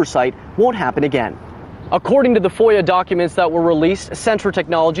congressional oversight won't happen again." According to the FOIA documents that were released, Centra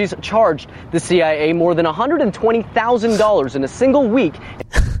Technologies charged the CIA more than $120,000 in a single week.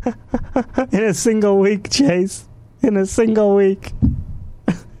 In a single week, Chase. In a single week.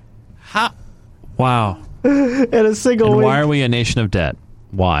 Wow. In a single week. Why are we a nation of debt?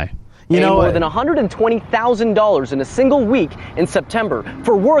 Why? More than $120,000 in a single week in September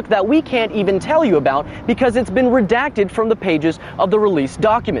for work that we can't even tell you about because it's been redacted from the pages of the released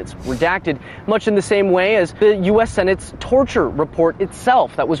documents. Redacted much in the same way as the U.S. Senate's torture report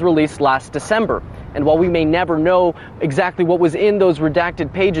itself that was released last December. And while we may never know exactly what was in those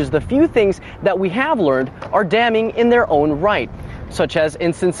redacted pages, the few things that we have learned are damning in their own right, such as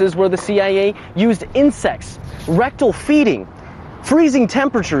instances where the CIA used insects, rectal feeding, freezing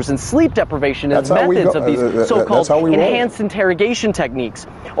temperatures and sleep deprivation as methods of these so-called enhanced interrogation techniques,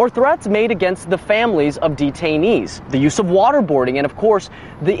 or threats made against the families of detainees, the use of waterboarding, and of course,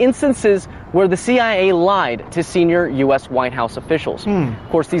 the instances where the CIA lied to senior U.S. White House officials. Of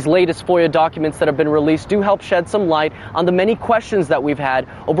course, these latest FOIA documents that have been released do help shed some light on the many questions that we've had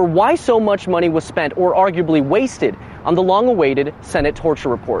over why so much money was spent or arguably wasted on the long-awaited Senate torture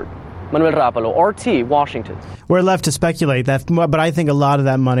report. Manuel Rapalo, RT, Washington. We're left to speculate that, but I think a lot of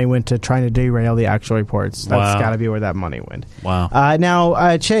that money went to trying to derail the actual reports. That's got to be where that money went. Wow.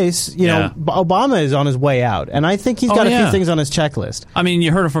 Now, Chase, you know, Obama is on his way out, and I think he's got a few things on his checklist. I mean,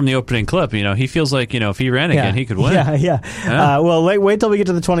 you heard it from the opening clip. You know, he feels like, you know, if he ran again, he could win. Well, wait till we get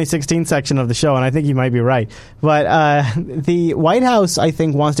to the 2016 section of the show, and I think he might be right. But the White House, I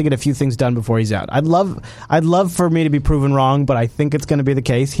think, wants to get a few things done before he's out. I'd love for me to be proven wrong, but I think it's going to be the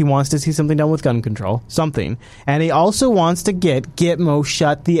case. He wants to see something done with gun control, something, and he also wants to get Gitmo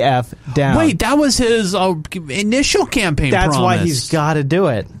shut the F down. Wait, that was his initial campaign That's promise. why he's got to do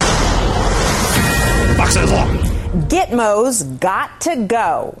it. Gitmo's got to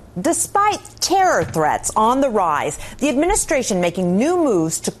go. Despite terror threats on the rise, the administration making new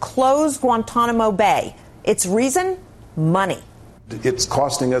moves to close Guantanamo Bay. Its reason? Money. It's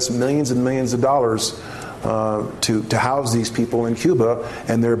costing us millions and millions of dollars to house these people in Cuba,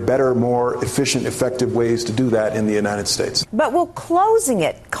 and there are better, more efficient, effective ways to do that in the United States. But will closing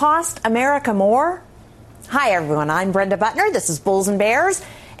it cost America more? Hi, everyone. I'm Brenda Butner. This is Bulls and Bears.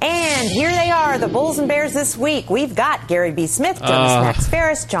 And here they are, the Bulls and Bears this week. We've got Gary B. Smith, Jonas Max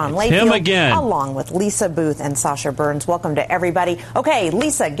Ferris, John Layfield, along with Lisa Booth and Sasha Burns. Welcome to everybody. Okay,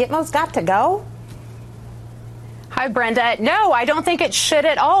 Lisa, Gitmo's got to go? Hi, Brenda. No, I don't think it should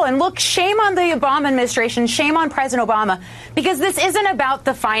at all. And look, shame on the Obama administration, shame on President Obama, because this isn't about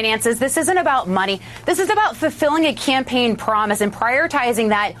the finances. This isn't about money. This is about fulfilling a campaign promise and prioritizing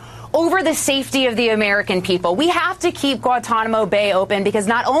that over the safety of the American people. We have to keep Guantanamo Bay open because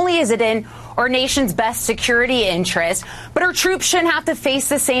not only is it in our nation's best security interest, but our troops shouldn't have to face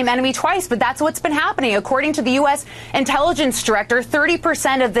the same enemy twice. But that's what's been happening. According to the U.S. intelligence director,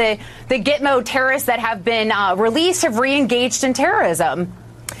 30% of the Gitmo terrorists that have been released have re-engaged in terrorism.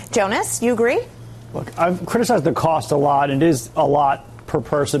 Jonas, you agree? Look, I've criticized the cost a lot. It is a lot per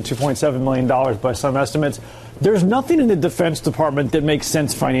person, $2.7 million by some estimates. There's nothing in the Defense Department that makes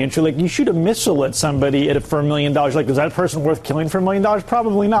sense financially. Like, you shoot a missile at somebody for $1 million. Like, is that person worth killing for $1 million?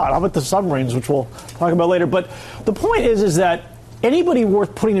 Probably not. How about the submarines, which we'll talk about later? But the point is that anybody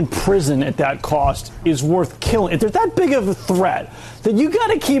worth putting in prison at that cost is worth killing. If there's that big of a threat, then you got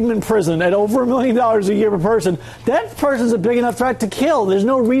to keep them in prison at over $1 million a year per person. That person's a big enough threat to kill. There's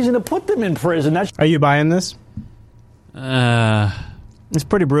no reason to put them in prison. Are you buying this? It's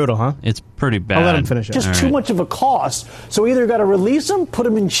pretty brutal, huh? It's pretty bad. I'll let him finish it. Just too much of a cost. So either got to release them, put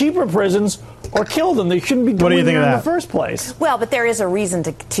them in cheaper prisons, or kill them. They shouldn't be going there in the first place. Well, but there is a reason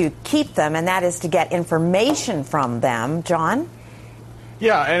to keep them, and that is to get information from them. John?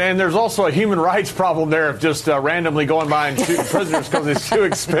 Yeah, and there's also a human rights problem there of just randomly going by and shooting prisoners because it's too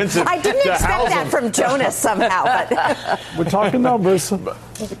expensive. I didn't expect that from Jonas somehow. But we're talking numbers.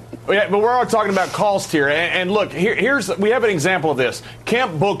 Yeah, but we're all talking about cost here. And look, we have an example of this.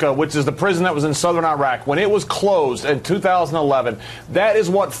 Camp Bucca, which is the prison that was in southern Iraq, when it was closed in 2011, that is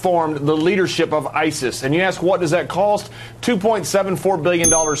what formed the leadership of ISIS. And you ask, what does that cost? $2.74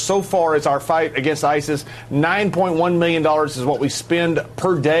 billion so far is our fight against ISIS. $9.1 million is what we spend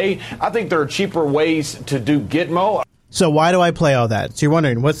per day. I think there are cheaper ways to do Gitmo. So why do I play all that? So you're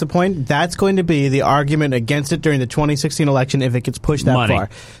wondering, what's the point? That's going to be the argument against it during the 2016 election if it gets pushed that far.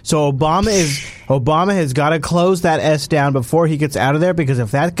 So Obama has got to close that S down before he gets out of there, because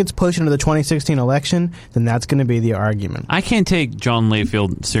if that gets pushed into the 2016 election, then that's going to be the argument. I can't take John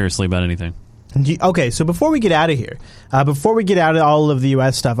Layfield seriously about anything. Okay, so before we get out of here, before we get out of all of the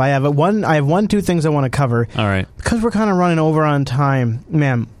U.S. stuff, I have two things I want to cover. All right. Because we're kind of running over on time,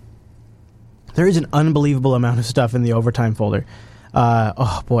 man. There is an unbelievable amount of stuff in the overtime folder.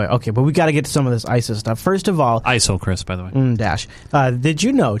 Oh, boy. Okay, but we got to get to some of this ISIS stuff. First of all... ISIL, Chris, by the way. Dash. Did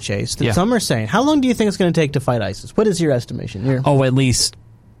you know, Chase, that some are saying... How long do you think it's going to take to fight ISIS? What is your estimation? At least...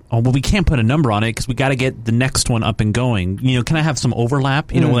 Oh, well, we can't put a number on it because we got to get the next one up and going. Can I have some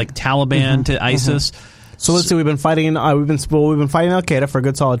overlap? Like Taliban to ISIS? So let's see. We've been fighting. We've been fighting Al Qaeda for a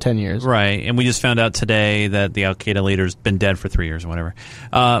good solid 10 years, right? And we just found out today that the Al Qaeda leader's been dead for 3 years or whatever.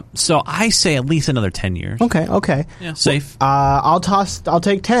 So I say at least another 10 years. Okay. Yeah, safe. I'll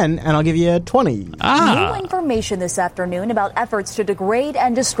take 10, and I'll give you 20. New information this afternoon about efforts to degrade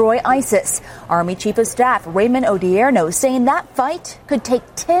and destroy ISIS. Army Chief of Staff Raymond Odierno saying that fight could take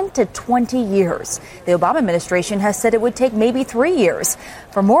 10 to 20 years. The Obama administration has said it would take maybe 3 years.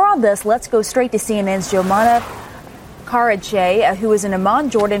 For more on this, let's go straight to CNN's Jomana Karache, who is in Amman,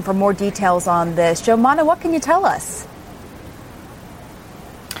 Jordan, for more details on this. Jomana, what can you tell us?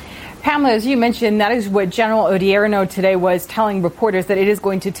 Pamela, as you mentioned, that is what General Odierno today was telling reporters, that it is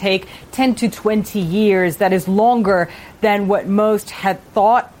going to take 10 to 20 years. That is longer than what most had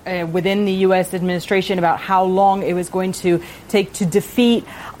thought within the U.S. administration about how long it was going to take to defeat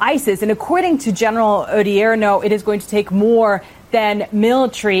ISIS. And according to General Odierno, it is going to take more than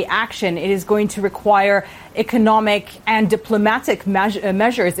military action. It is going to require economic and diplomatic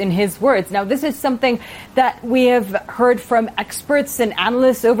measures, in his words. Now, this is something that we have heard from experts and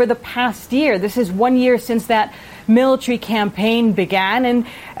analysts over the past year. This is 1 year since that military campaign began, and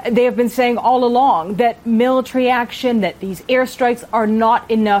they have been saying all along that military action, that these airstrikes are not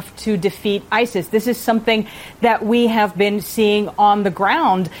enough to defeat ISIS. This is something that we have been seeing on the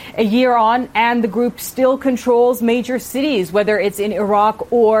ground a year on, and the group still controls major cities, whether it's in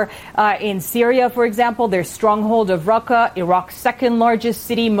Iraq or in Syria, for example. Their stronghold of Raqqa, Iraq's second largest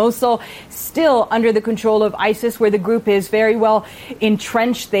city, Mosul, still under the control of ISIS, where the group is very well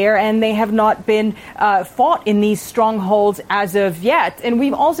entrenched there, and they have not been fought in these strongholds as of yet. And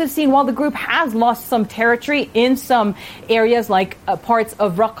we've also seen, while the group has lost some territory in some areas like parts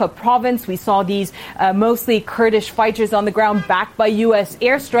of Raqqa province, we saw these mostly Kurdish fighters on the ground backed by U.S.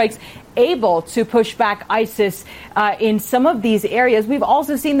 airstrikes able to push back ISIS in some of these areas. We've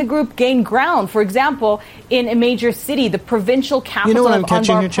also seen the group gain ground, for example, in a major city, the provincial capital of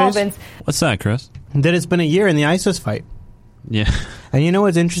Anbar province. What's that, Chris? That it's been a year in the ISIS fight. Yeah. And you know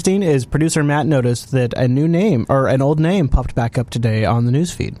what's interesting is producer Matt noticed that a new name, or an old name, popped back up today on the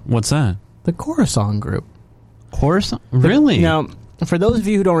newsfeed. What's that? The Khorasan Group. Khorasan? Really? Now, for those of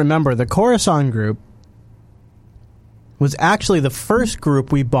you who don't remember, the Khorasan group was actually the first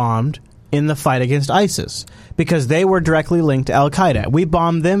group we bombed in the fight against ISIS because they were directly linked to Al-Qaeda. We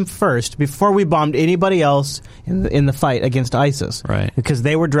bombed them first before we bombed anybody else in the fight against ISIS. Right. Because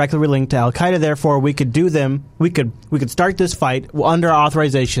they were directly linked to Al-Qaeda, therefore we could do them, we could start this fight under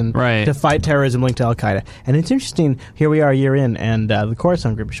authorization to fight terrorism linked to Al-Qaeda. And it's interesting, here we are a year in, and the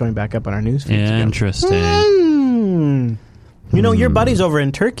Khorasan group is showing back up on our news feeds again. Interesting. You know, your buddies over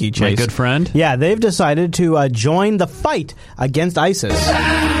in Turkey, Chase. My good friend? Yeah, they've decided to join the fight against ISIS.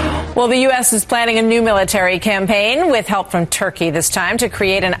 Well, the U.S. is planning a new military campaign with help from Turkey this time to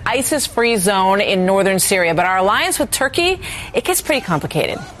create an ISIS-free zone in northern Syria. But our alliance with Turkey, it gets pretty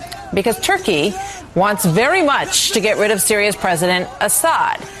complicated because Turkey wants very much to get rid of Syria's President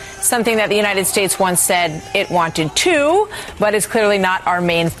Assad, something that the United States once said it wanted to, but is clearly not our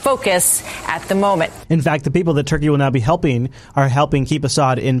main focus at the moment. In fact, the people that Turkey will now be helping are helping keep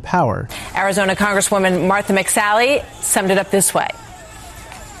Assad in power. Arizona Congresswoman Martha McSally summed it up this way.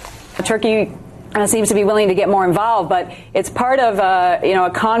 Turkey seems to be willing to get more involved, but it's part of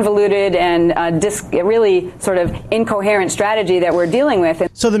a convoluted and really sort of incoherent strategy that we're dealing with.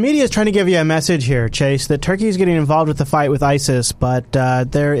 So the media is trying to give you a message here, Chase, that Turkey is getting involved with the fight with ISIS, but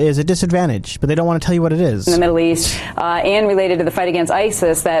there is a disadvantage, but they don't want to tell you what it is. In the Middle East and related to the fight against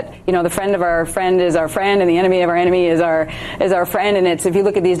ISIS, that the friend of our friend is our friend and the enemy of our enemy is our friend, and it's, if you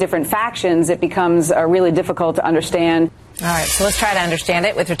look at these different factions, it becomes really difficult to understand. All right, so let's try to understand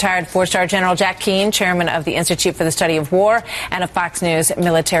it with retired four-star General Jack Keane, chairman of the Institute for the Study of War and a Fox News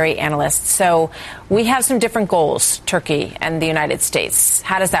military analyst. So we have some different goals, Turkey and the United States.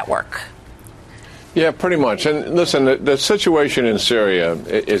 How does that work? Yeah, pretty much. And listen, the situation in Syria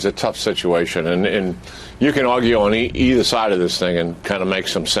is a tough situation, and you can argue on either side of this thing and kind of make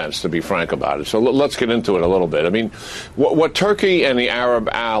some sense, to be frank about it. So let's get into it a little bit. I mean, what Turkey and the Arab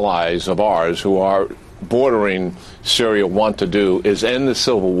allies of ours who are bordering Syria want to do is end the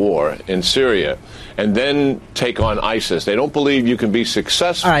civil war in Syria and then take on ISIS. They don't believe you can be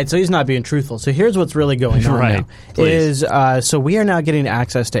successful. All right, so he's not being truthful. So here's what's really going on now. Is so we are now getting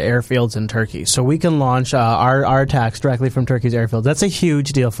access to airfields in Turkey. So we can launch our attacks directly from Turkey's airfields. That's a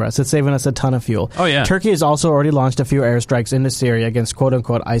huge deal for us. It's saving us a ton of fuel. Oh, yeah. Turkey has also already launched a few airstrikes into Syria against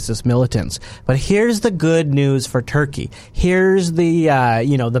quote-unquote ISIS militants. But here's the good news for Turkey. Here's the,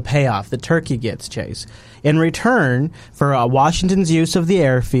 the payoff that Turkey gets, Chase. In return for Washington's use of the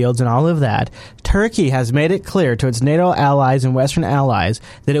airfields and all of that, Turkey has made it clear to its NATO allies and Western allies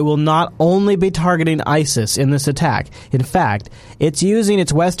that it will not only be targeting ISIS in this attack. In fact, it's using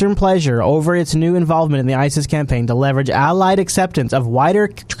its Western pleasure over its new involvement in the ISIS campaign to leverage allied acceptance of wider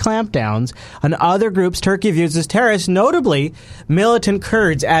clampdowns on other groups Turkey views as terrorists, notably militant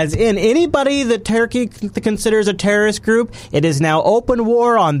Kurds, as in anybody that Turkey considers a terrorist group, it is now open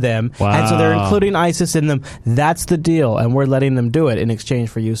war on them. Wow. And so they're including ISIS in them. That's the deal, and we're letting them do it in exchange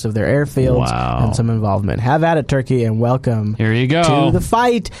for use of their airfields and some involvement. Have at it, Turkey, and welcome Here you go. to the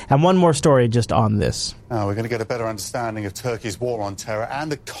fight. And one more story just on this. Now we're going to get a better understanding of Turkey's war on terror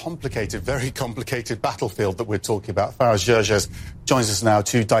and the complicated, very complicated battlefield that we're talking about. Faraz Gerges joins us now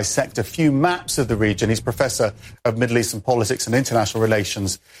to dissect a few maps of the region. He's Professor of Middle Eastern Politics and International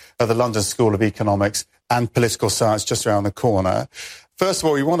Relations at the London School of Economics and Political Science just around the corner. First of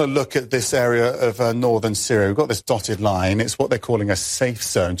all, we want to look at this area of northern Syria. We've got this dotted line. It's what they're calling a safe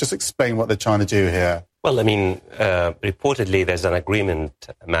zone. Just explain what they're trying to do here. Well, I mean, reportedly there's an agreement,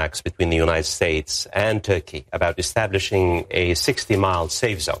 Max, between the United States and Turkey about establishing a 60-mile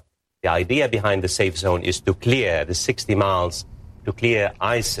safe zone. The idea behind the safe zone is to clear the 60 miles, to clear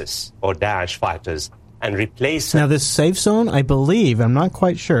ISIS or Daesh fighters and replace them. Now, this safe zone, I believe, I'm not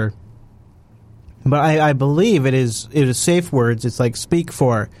quite sure, but I believe it is safe words. It's like speak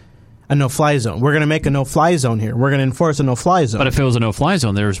for a no-fly zone. We're going to make a no-fly zone here. We're going to enforce a no-fly zone. But if it was a no-fly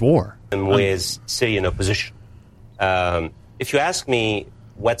zone, there's war. With Syrian opposition. If you ask me,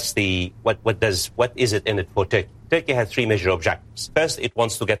 what is it in it for Turkey? Turkey has three major objectives. First, it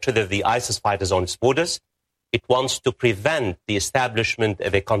wants to get rid of the ISIS fighters on its borders. It wants to prevent the establishment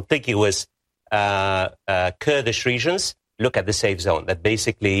of a contiguous Kurdish regions. Look at the safe zone. That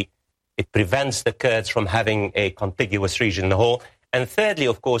basically it prevents the Kurds from having a contiguous region in the whole. And thirdly,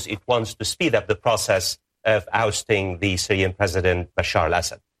 of course, it wants to speed up the process of ousting the Syrian president Bashar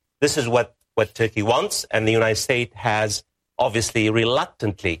al-Assad. This is what Turkey wants, and the United States has obviously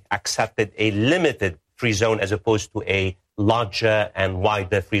reluctantly accepted a limited free zone as opposed to a larger and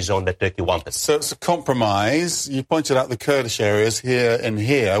wider free zone that Turkey wanted. So it's a compromise. You pointed out the Kurdish areas here and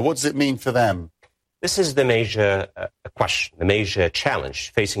here. What does it mean for them? This is the major question, the major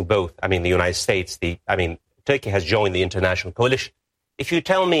challenge facing both, the United States, Turkey has joined the international coalition. If you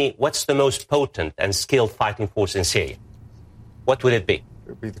tell me what's the most potent and skilled fighting force in Syria, what would it be? It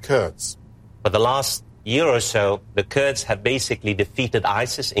would be the Kurds. For the last year or so, the Kurds have basically defeated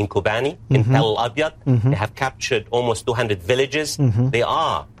ISIS in Kobani, in Tel Abyad. They have captured almost 200 villages. They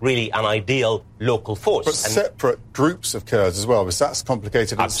are really an ideal local force. But separate groups of Kurds as well, because that's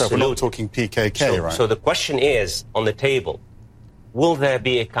complicated in itself. We're not talking PKK, right? So the question is, on the table, will there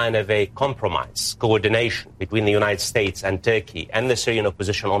be a kind of a compromise, coordination between the United States and Turkey and the Syrian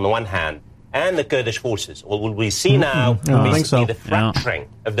opposition on the one hand, and the Kurdish forces? Or will we see now basically the fracturing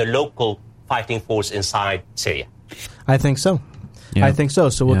of the local fighting force inside Syria? I think so. Yeah. I think so.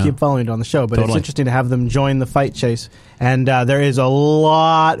 So we'll keep following it on the show. But it's interesting to have them join the fight, Chase. And there is a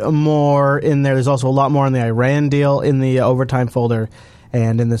lot more in there. There's also a lot more on the Iran deal in the overtime folder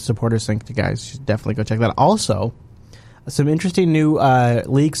and in the supporters sync. You guys should definitely go check that out. Also, some interesting new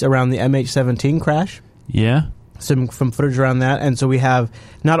leaks around the MH17 crash. Yeah. Some footage around that. And so we have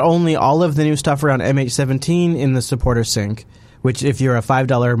not only all of the new stuff around MH17 in the supporter sync, which if you're a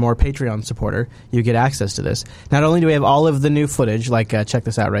 $5 or more Patreon supporter, you get access to this. Not only do we have all of the new footage, like check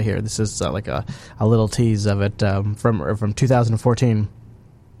this out right here. This is like a little tease of it from 2014.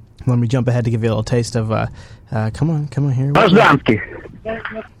 Let me jump ahead to give you a little taste of, come on here.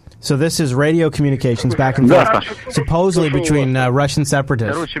 So this is radio communications back and forth, supposedly between Russian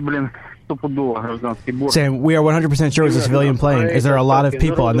separatists, saying we are 100% sure it's a civilian plane. Is there a lot of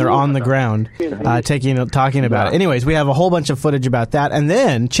people and they're on the ground talking about it? Anyways, we have a whole bunch of footage about that. And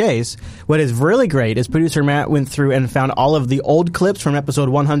then, Chase, what is really great is producer Matt went through and found all of the old clips from episode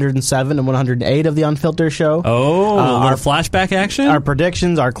 107 and 108 of the Unfiltered show. Oh, our flashback action? Our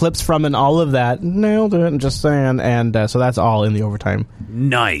predictions, our clips from and all of that. Nailed it, just saying. And so that's all in the overtime.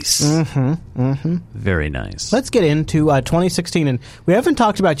 Nice. Very nice. Let's get into 2016. And we haven't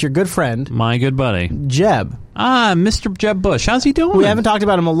talked about your good friend, my good buddy, Jeb. Mr. Jeb Bush. How's he doing? We haven't talked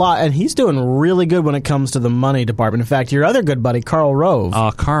about him a lot, and he's doing really good when it comes to the money department. In fact, your other good buddy, Karl Rove.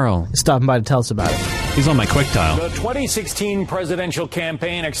 Karl. is stopping by to tell us about it. He's on my quick dial. The 2016 presidential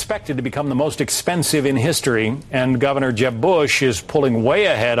campaign expected to become the most expensive in history, and Governor Jeb Bush is pulling way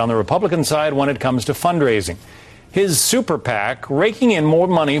ahead on the Republican side when it comes to fundraising. His super PAC raking in more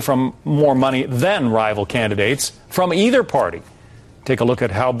money than rival candidates from either party. Take a look at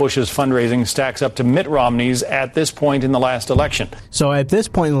how Bush's fundraising stacks up to Mitt Romney's at this point in the last election. So at this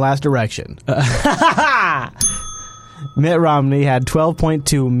point in the last election, Mitt Romney had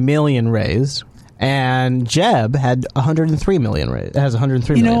 $12.2 million raised, and Jeb had $103 million raised. It has $103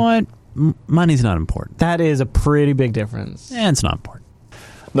 million. You know what? Money's not important. That is a pretty big difference. It's not important.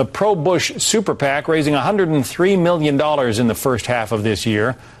 The pro-Bush super PAC raising $103 million in the first half of this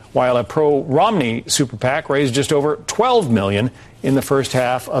year, while a pro-Romney super PAC raised just over $12 million in the first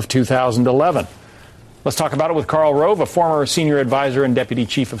half of 2011. Let's talk about it with Karl Rove, a former senior advisor and deputy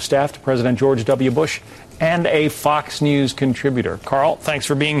chief of staff to President George W. Bush and a Fox News contributor. Karl, thanks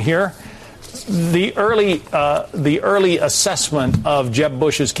for being here. The early assessment of Jeb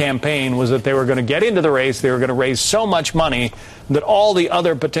Bush's campaign was that they were going to get into the race, they were going to raise so much money that all the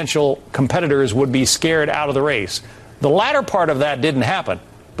other potential competitors would be scared out of the race. The latter part of that didn't happen,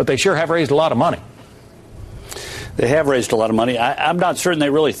 but they sure have raised a lot of money. They have raised a lot of money. I'm not certain they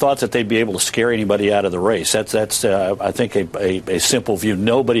really thought that they'd be able to scare anybody out of the race. That's I think, a simple view.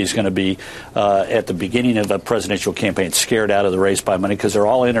 Nobody's going to be, at the beginning of a presidential campaign, scared out of the race by money because they're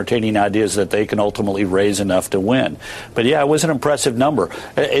all entertaining ideas that they can ultimately raise enough to win. But, yeah, it was an impressive number.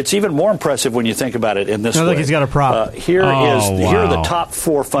 It's even more impressive when you think about it in this way. Look, he's got a prop. Here are the top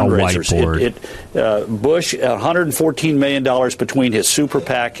four fundraisers. Bush, $114 million between his super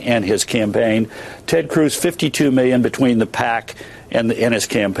PAC and his campaign. Ted Cruz, $52 million between the PAC and his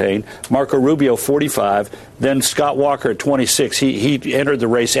campaign. Marco Rubio, $45. Then Scott Walker at $26. He entered the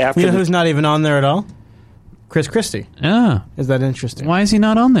race after. You know who's not even on there at all? Chris Christie. Yeah. Is that interesting? Why is he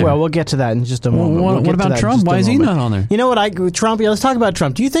not on there? Well, we'll get to that in just a moment. What about Trump? Why is he not on there? You know what? Trump. Yeah, let's talk about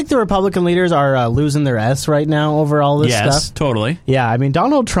Trump. Do you think the Republican leaders are losing their S right now over all this stuff? Yes, totally. Yeah, I mean,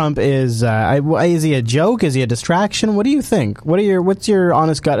 Donald Trump is he a joke? Is he a distraction? What do you think? What's your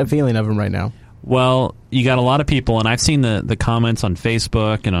honest gut feeling of him right now? Well, you got a lot of people, and I've seen the comments on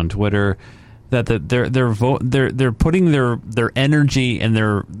Facebook and on Twitter that they're putting their energy and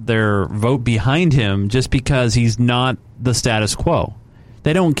their vote behind him just because he's not the status quo.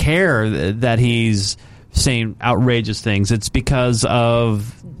 They don't care that he's saying outrageous things. It's because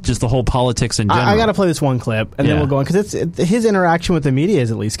of just the whole politics in general. I got to play this one clip, and then we'll go on, because his interaction with the media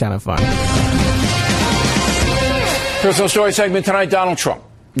is at least kind of fun. Personal story segment tonight, Donald Trump.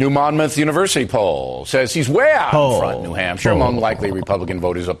 New Monmouth University poll says he's way out in front in New Hampshire among likely Republican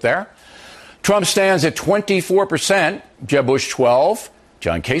voters up there. Trump stands at 24%, Jeb Bush 12,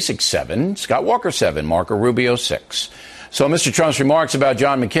 John Kasich 7, Scott Walker 7, Marco Rubio 6. So Mr. Trump's remarks about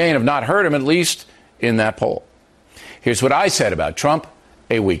John McCain have not hurt him, at least in that poll. Here's what I said about Trump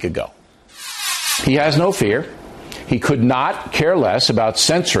a week ago. He has no fear. He could not care less about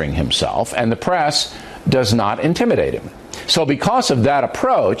censoring himself, and the press does not intimidate him. So because of that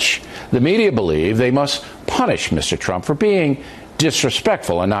approach, the media believe they must punish Mr. Trump for being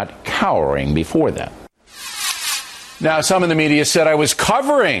disrespectful and not cowering before them. Now, some in the media said I was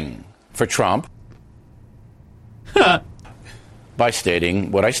covering for Trump by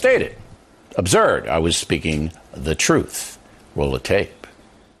stating what I stated. Absurd. I was speaking the truth. Roll a tape.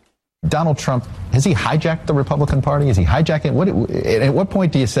 Donald Trump, has he hijacked the Republican Party? Is he hijacking? At what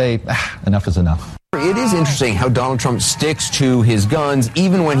point do you say, enough is enough? It is interesting how Donald Trump sticks to his guns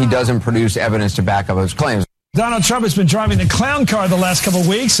even when he doesn't produce evidence to back up his claims. Donald Trump has been driving the clown car the last couple of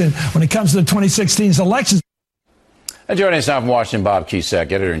weeks, and when it comes to the 2016 elections. And joining us now from Washington, Bob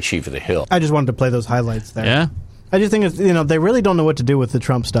Cusack, editor-in-chief of The Hill. I just wanted to play those highlights there. Yeah. I just think it's, they really don't know what to do with the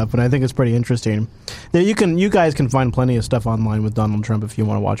Trump stuff, and I think it's pretty interesting. You guys can find plenty of stuff online with Donald Trump if you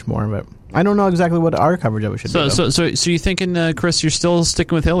want to watch more of it. I don't know exactly what our coverage of it should be. So you're thinking, Chris, you're still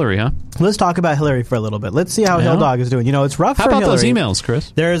sticking with Hillary, huh? Let's talk about Hillary for a little bit. Let's see how Hill Dog is doing. It's rough for Hillary. How about those emails,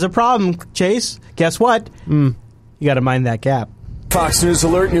 Chris? There is a problem, Chase. Guess what? You got to mind that gap. Fox News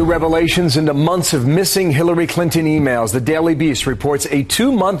alert, new revelations into months of missing Hillary Clinton emails. The Daily Beast reports a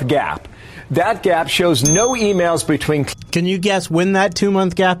 2-month gap. That gap shows no emails between... Can you guess when that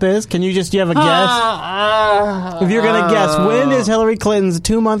 2-month gap is? Do you have a guess? If you're going to guess, when is Hillary Clinton's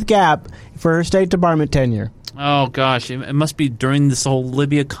 2-month gap for her State Department tenure? Oh, gosh. It must be during this whole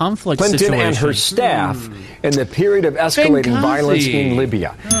Libya conflict Clinton situation. and her staff in the period of escalating violence in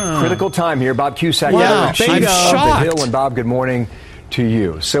Libya. Critical time here. Bob Cusack, editor-in-chief of The Hill. And Bob, good morning to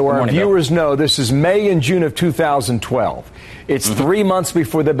you. So our viewers know this is May and June of 2012. It's 3 months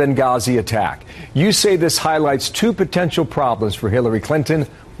before the Benghazi attack. You say this highlights 2 potential problems for Hillary Clinton.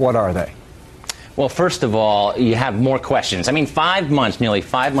 What are they? Well, first of all, you have more questions. I mean, 5 months, nearly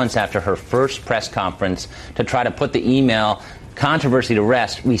 5 months after her first press conference to try to put the email controversy to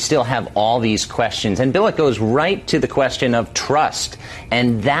rest, we still have all these questions. And Bill, it goes right to the question of trust.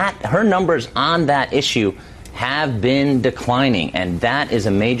 And that her numbers on that issue have been declining, and that is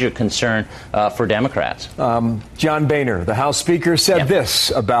a major concern for Democrats. John Boehner, the House Speaker, said this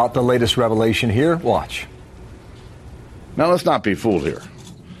about the latest revelation here. Watch. Now, let's not be fooled here.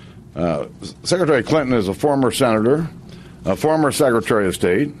 Secretary Clinton is a former senator, a former Secretary of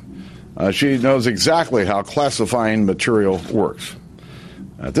State. She knows exactly how classifying material works.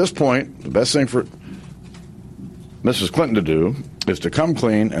 At this point, the best thing for Mrs. Clinton to do is to come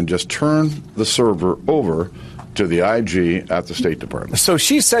clean and just turn the server over to the IG at the State Department. So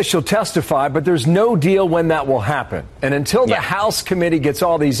she says she'll testify, but there's no deal when that will happen. And until the House committee gets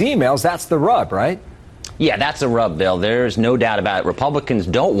all these emails, that's the rub, right? Yeah, that's the rub, Bill. There's no doubt about it. Republicans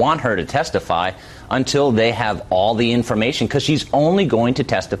don't want her to testify until they have all the information, because she's only going to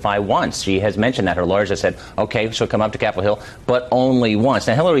testify once. She has mentioned that. Her lawyers have said, okay, she'll come up to Capitol Hill, but only once.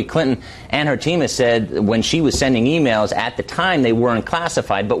 Now, Hillary Clinton and her team has said when she was sending emails at the time, they weren't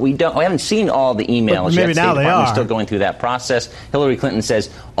classified, but we haven't seen all the emails but maybe yet. Now State they Department's are. still going through that process. Hillary Clinton says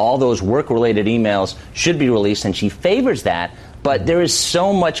all those work-related emails should be released, and she favors that. But there is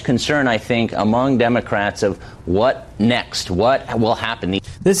so much concern, I think, among Democrats of what next, what will happen.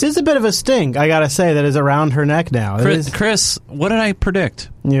 This is a bit of a sting, I gotta say, that is around her neck now. Chris, what did I predict?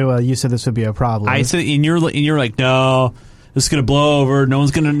 You said this would be a problem. I said, and you're like, no, this is gonna blow over. No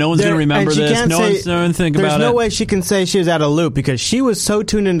one's gonna remember this. No one's gonna think about it. There's no way she can say she was out of loop, because she was so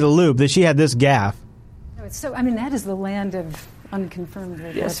tuned into the loop that she had this gaffe. So, that is the land of unconfirmed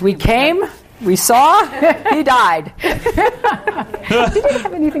reports. Yes, we came, we saw, he died. Did it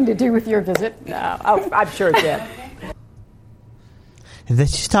have anything to do with your visit? No. Oh, I'm sure it did.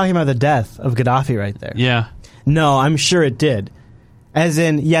 She's talking about the death of Gaddafi right there. Yeah. No, I'm sure it did.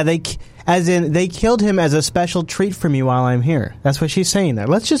 They killed him as a special treat for me while I'm here. That's what she's saying there.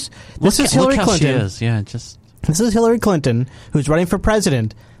 This is Hillary Clinton. She is. Yeah, This is Hillary Clinton, who's running for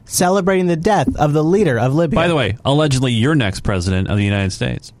president, celebrating the death of the leader of Libya. By the way, allegedly your next president of the United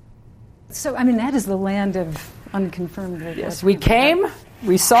States. So, that is the land of unconfirmed reports. Yes, we came,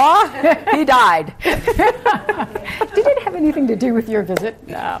 we saw, he died. Did it have anything to do with your visit?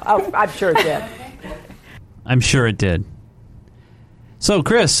 No. Oh, I'm sure it did. I'm sure it did. So,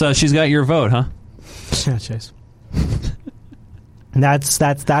 Chris, she's got your vote, huh? Yeah, Chase.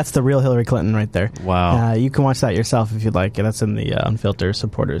 That's the real Hillary Clinton right there. Wow. You can watch that yourself if you'd like. That's in the Unfiltered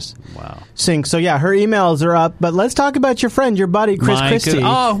supporters. Wow. Sync. So yeah, her emails are up. But let's talk about your friend, your buddy, Chris Christie.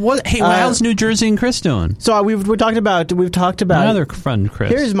 Oh, what? Hey, how's New Jersey and Chris doing? So we've talked about another friend,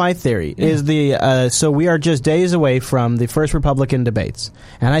 Chris. Here's my theory: is so we are just days away from the first Republican debates,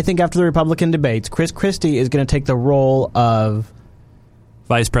 and I think after the Republican debates, Chris Christie is going to take the role of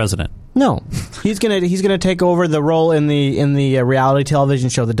vice president. No, he's gonna take over the role in the reality television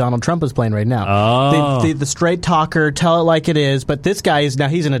show that Donald Trump is playing right now. Oh. The straight talker, tell it like it is. But this guy he's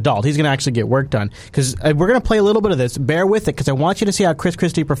an adult. He's gonna actually get work done. Because we're gonna play a little bit of this. Bear with it, because I want you to see how Chris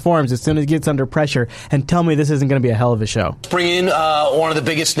Christie performs as soon as he gets under pressure, and tell me this isn't gonna be a hell of a show. Bring in one of the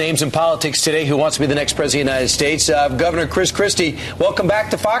biggest names in politics today, who wants to be the next president of the United States, Governor Chris Christie. Welcome back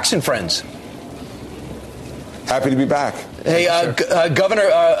to Fox and Friends. Happy to be back. Hey,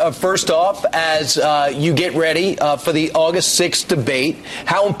 Governor, first off, as you get ready for the August 6th debate,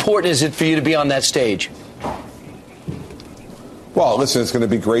 how important is it for you to be on that stage? Well, listen, it's going to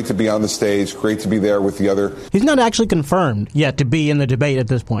be great to be on the stage, great to be there with the other. He's not actually confirmed yet to be in the debate at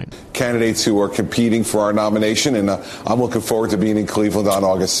this point. Candidates who are competing for our nomination, and I'm looking forward to being in Cleveland on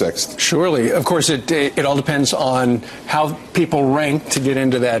August 6th. Surely. Of course, it all depends on how people rank to get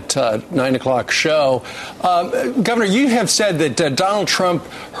into that 9 o'clock show. Governor, you have said that Donald Trump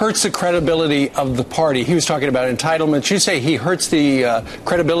hurts the credibility of the party. He was talking about entitlements. You say he hurts the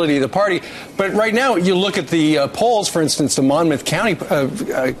credibility of the party. But right now, you look at the polls, for instance, the Monmouth County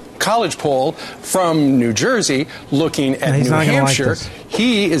college poll from New Jersey looking at New Hampshire.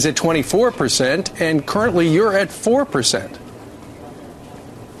 He is at 24%, and currently you're at 4%.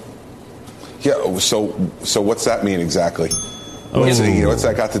 Yeah, so what's that mean exactly? What's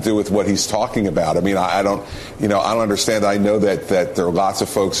that got to do with what he's talking about? I mean, I don't understand. I know that there are lots of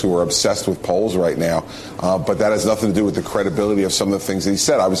folks who are obsessed with polls right now, but that has nothing to do with the credibility of some of the things that he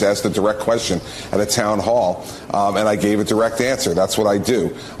said. I was asked a direct question at a town hall, and I gave a direct answer. That's what I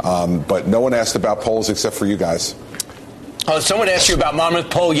do. But no one asked about polls except for you guys. Someone asked you about Monmouth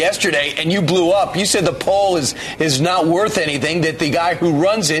poll yesterday, and you blew up. You said the poll is not worth anything, that the guy who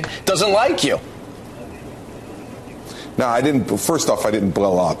runs it doesn't like you. No, I didn't. First off, I didn't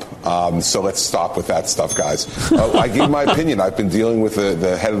blow up. So let's stop with that stuff, guys. I gave my opinion. I've been dealing with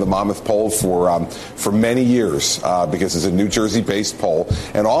the head of the Monmouth poll for many years because it's a New Jersey-based poll.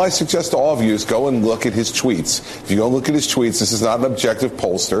 And all I suggest to all of you is go and look at his tweets. If you go look at his tweets, this is not an objective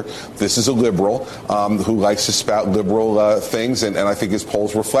pollster. This is a liberal who likes to spout liberal things, and I think his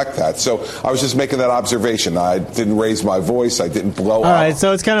polls reflect that. So I was just making that observation. I didn't raise my voice. I didn't blow up. All right,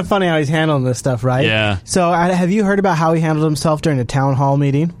 so it's kind of funny how he's handling this stuff, right? Yeah. So have you heard about how he handled himself during a town hall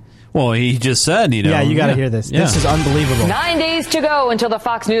meeting? Well, he just said, Yeah, you got to hear this. Yeah. This is unbelievable. 9 days to go until the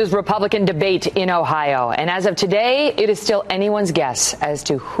Fox News Republican debate in Ohio. And as of today, it is still anyone's guess as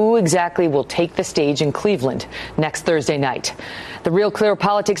to who exactly will take the stage in Cleveland next Thursday night. The Real Clear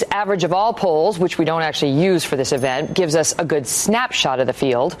Politics average of all polls, which we don't actually use for this event, gives us a good snapshot of the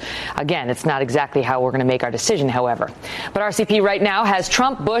field. Again, it's not exactly how we're going to make our decision, however. But RCP right now has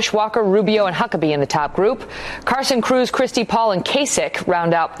Trump, Bush, Walker, Rubio, and Huckabee in the top group. Carson, Cruz, Christie, Paul, and Kasich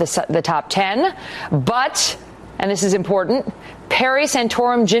round out the top 10. But, and this is important, Perry,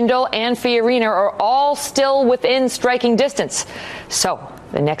 Santorum, Jindal, and Fiorina are all still within striking distance. So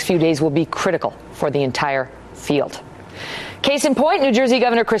the next few days will be critical for the entire field. Case in point, New Jersey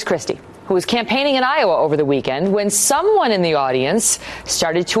Governor Chris Christie, who was campaigning in Iowa over the weekend when someone in the audience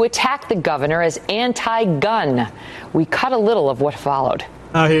started to attack the governor as anti-gun. We cut a little of what followed.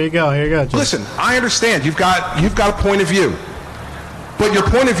 Oh, here you go. Listen, I understand you've got a point of view, but your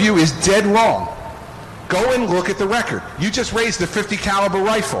point of view is dead wrong. Go and look at the record. You just raised the .50 caliber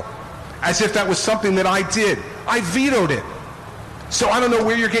rifle as if that was something that I did. I vetoed it. So I don't know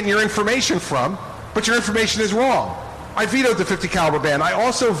where you're getting your information from, but your information is wrong. I vetoed the .50 caliber ban. I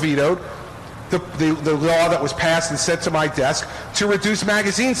also vetoed the law that was passed and sent to my desk to reduce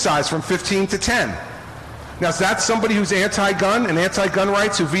magazine size from 15 to 10. Now, is that somebody who's anti-gun and anti-gun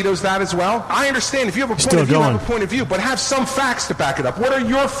rights who vetoes that as well? I understand if you have a point of view, have a point of view, but have some facts to back it up. What are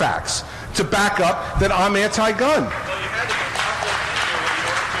your facts to back up that I'm anti-gun?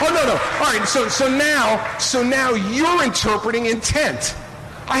 Oh, no. All right, so now you're interpreting intent.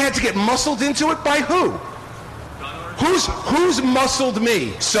 I had to get muscled into it by who? Who's muscled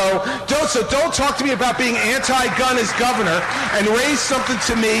me? So don't talk to me about being anti-gun as governor and raise something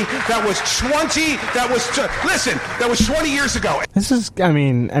to me that was 20 years ago. This is, I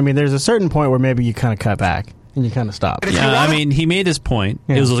mean, there's a certain point where maybe you kind of cut back and you kind of stop. Yeah, I mean, he made his point.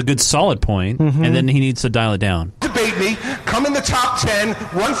 Yeah. It was a good, solid point, and then he needs to dial it down. Debate debate me, come in the top 10,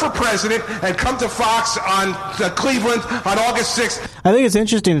 run for president, and come to Fox on Cleveland on August 6th. I think it's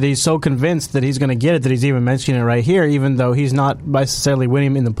interesting that he's so convinced that he's going to get it that he's even mentioning it right here, even though he's not necessarily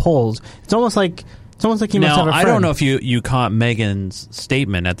winning in the polls. It's almost like he must have a friend. I don't know if you caught Megan's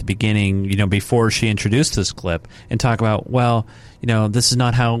statement at the beginning, before she introduced this clip, and talk about, this is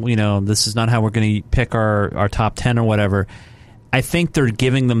not how we're going to pick our top 10 or whatever. I think they're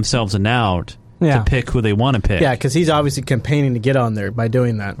giving themselves an out to pick who they want to pick. Yeah, because he's obviously campaigning to get on there by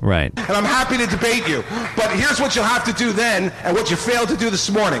doing that. Right. And I'm happy to debate you. But here's what you'll have to do then, and what you failed to do this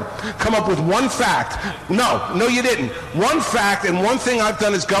morning. Come up with one fact. No, you didn't. One fact and one thing I've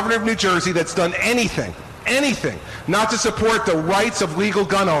done as governor of New Jersey that's done anything not to support the rights of legal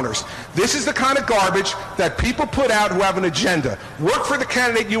gun owners. This is the kind of garbage that people put out who have an agenda. Work for the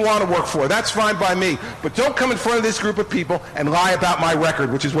candidate you want to work for. That's fine by me. But don't come in front of this group of people and lie about my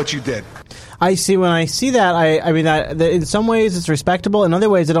record, which is what you did. I see. When I see that, I mean, that in some ways it's respectable. In other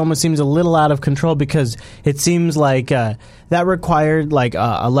ways, it almost seems a little out of control because it seems like that required like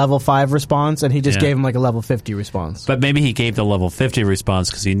a level 5 response, and he just gave him like a level 50 response. But maybe he gave the level 50 response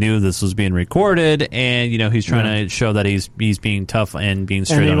because he knew this was being recorded, and he's trying to show that he's being tough and being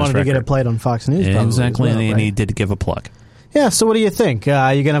straight on his record. And he wanted to get it played on Fox News. Exactly, as well, and he did give a plug. Yeah, so what do you think? You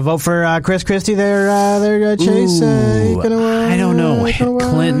going to vote for Chris Christie there, Chase? I don't know.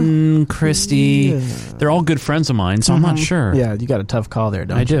 Clinton, Christie, they're all good friends of mine, so I'm not sure. Yeah, you got a tough call there,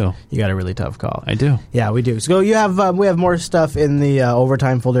 don't you? I do. You got a really tough call. I do. Yeah, we do. So we have more stuff in the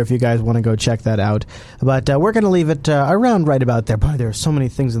overtime folder if you guys want to go check that out. But we're going to leave it around right about there. Boy, there are so many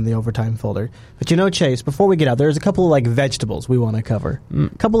things in the overtime folder. But Chase, before we get out, there's a couple of vegetables we want to cover. A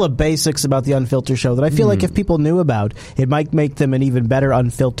couple of basics about the Unfiltered show that I feel like if people knew about, it might make them an even better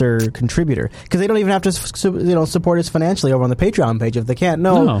Unfiltered contributor, because they don't even have to support us financially over on the Patreon page if they can't.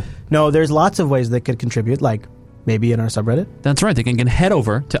 No, there's lots of ways they could contribute, like maybe in our subreddit. That's right. They can head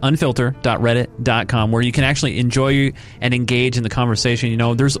over to unfilter.reddit.com where you can actually enjoy and engage in the conversation.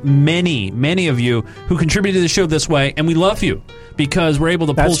 There's many of you who contribute to the show this way, and we love you because we're able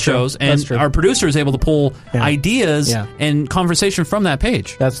to pull shows, and our producer is able to pull ideas and conversation from that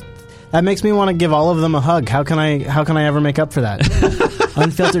page. That makes me want to give all of them a hug. How can I ever make up for that?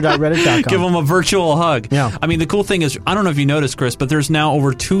 Unfiltered.reddit.com. Give them a virtual hug. Yeah. I mean, the cool thing is, I don't know if you noticed, Chris, but there's now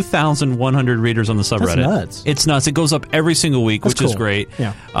over 2,100 readers on the subreddit. That's nuts. It's nuts. It goes up every single week, which is great.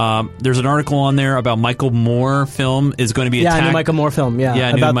 Yeah. There's an article on there about Michael Moore film is going to be attacked. Yeah, new Michael Moore film. Yeah,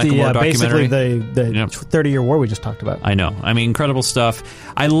 about Michael Moore documentary. Basically the 30-year war we just talked about. I know. I mean, incredible stuff.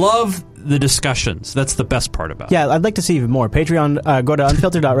 I love the discussions. That's the best part about it. Yeah, I'd like to see even more. Patreon, go to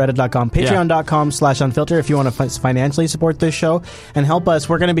unfiltered.reddit.com, patreon.com/unfiltered if you want to financially support this show and help us.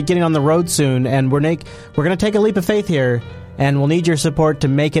 We're going to be getting on the road soon, and we're going to take a leap of faith here, and we'll need your support to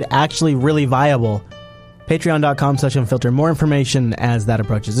make it actually really viable. Patreon.com/unfiltered. More information as that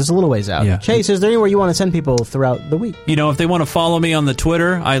approaches. It's a little ways out. Yeah. Chase, is there anywhere you want to send people throughout the week? If they want to follow me on the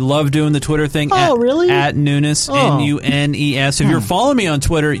Twitter, I love doing the Twitter thing. Really? At Nunes, Nunes. If you're following me on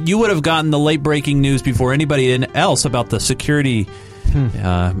Twitter, you would have gotten the late-breaking news before anybody else about the security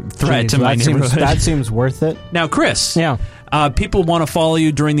threat to my neighborhood. That seems worth it. Now, Chris. Yeah. People want to follow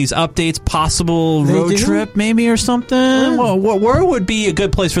you during these updates, possible road trip maybe or something. Well, where would be a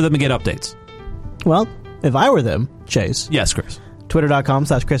good place for them to get updates? Well, if I were them, Chase. Yes, Chris.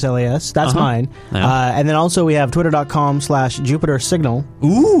 Twitter.com/ChrisLAS. That's mine. Yeah. And then also we have Twitter.com/Jupiter Signal.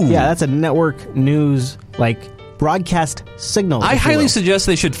 Ooh. Yeah, that's a network news, broadcast signal. I highly suggest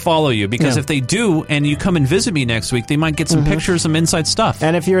they should follow you, because if they do and you come and visit me next week, they might get some pictures, some inside stuff.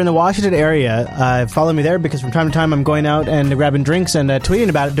 And if you're in the Washington area, follow me there, because from time to time I'm going out and grabbing drinks and tweeting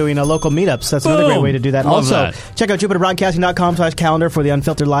about it, doing local meetups. That's another great way to do that. Love also, that. check out JupiterBroadcasting.com/calendar for the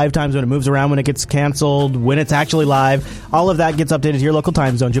Unfiltered live times, when it moves around, when it gets canceled, when it's actually live. All of that gets updated to your local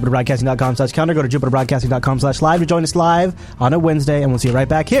time zone. JupiterBroadcasting.com/calendar. Go to JupiterBroadcasting.com/live to join us live on a Wednesday, and we'll see you right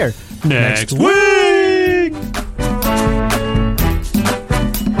back here next week.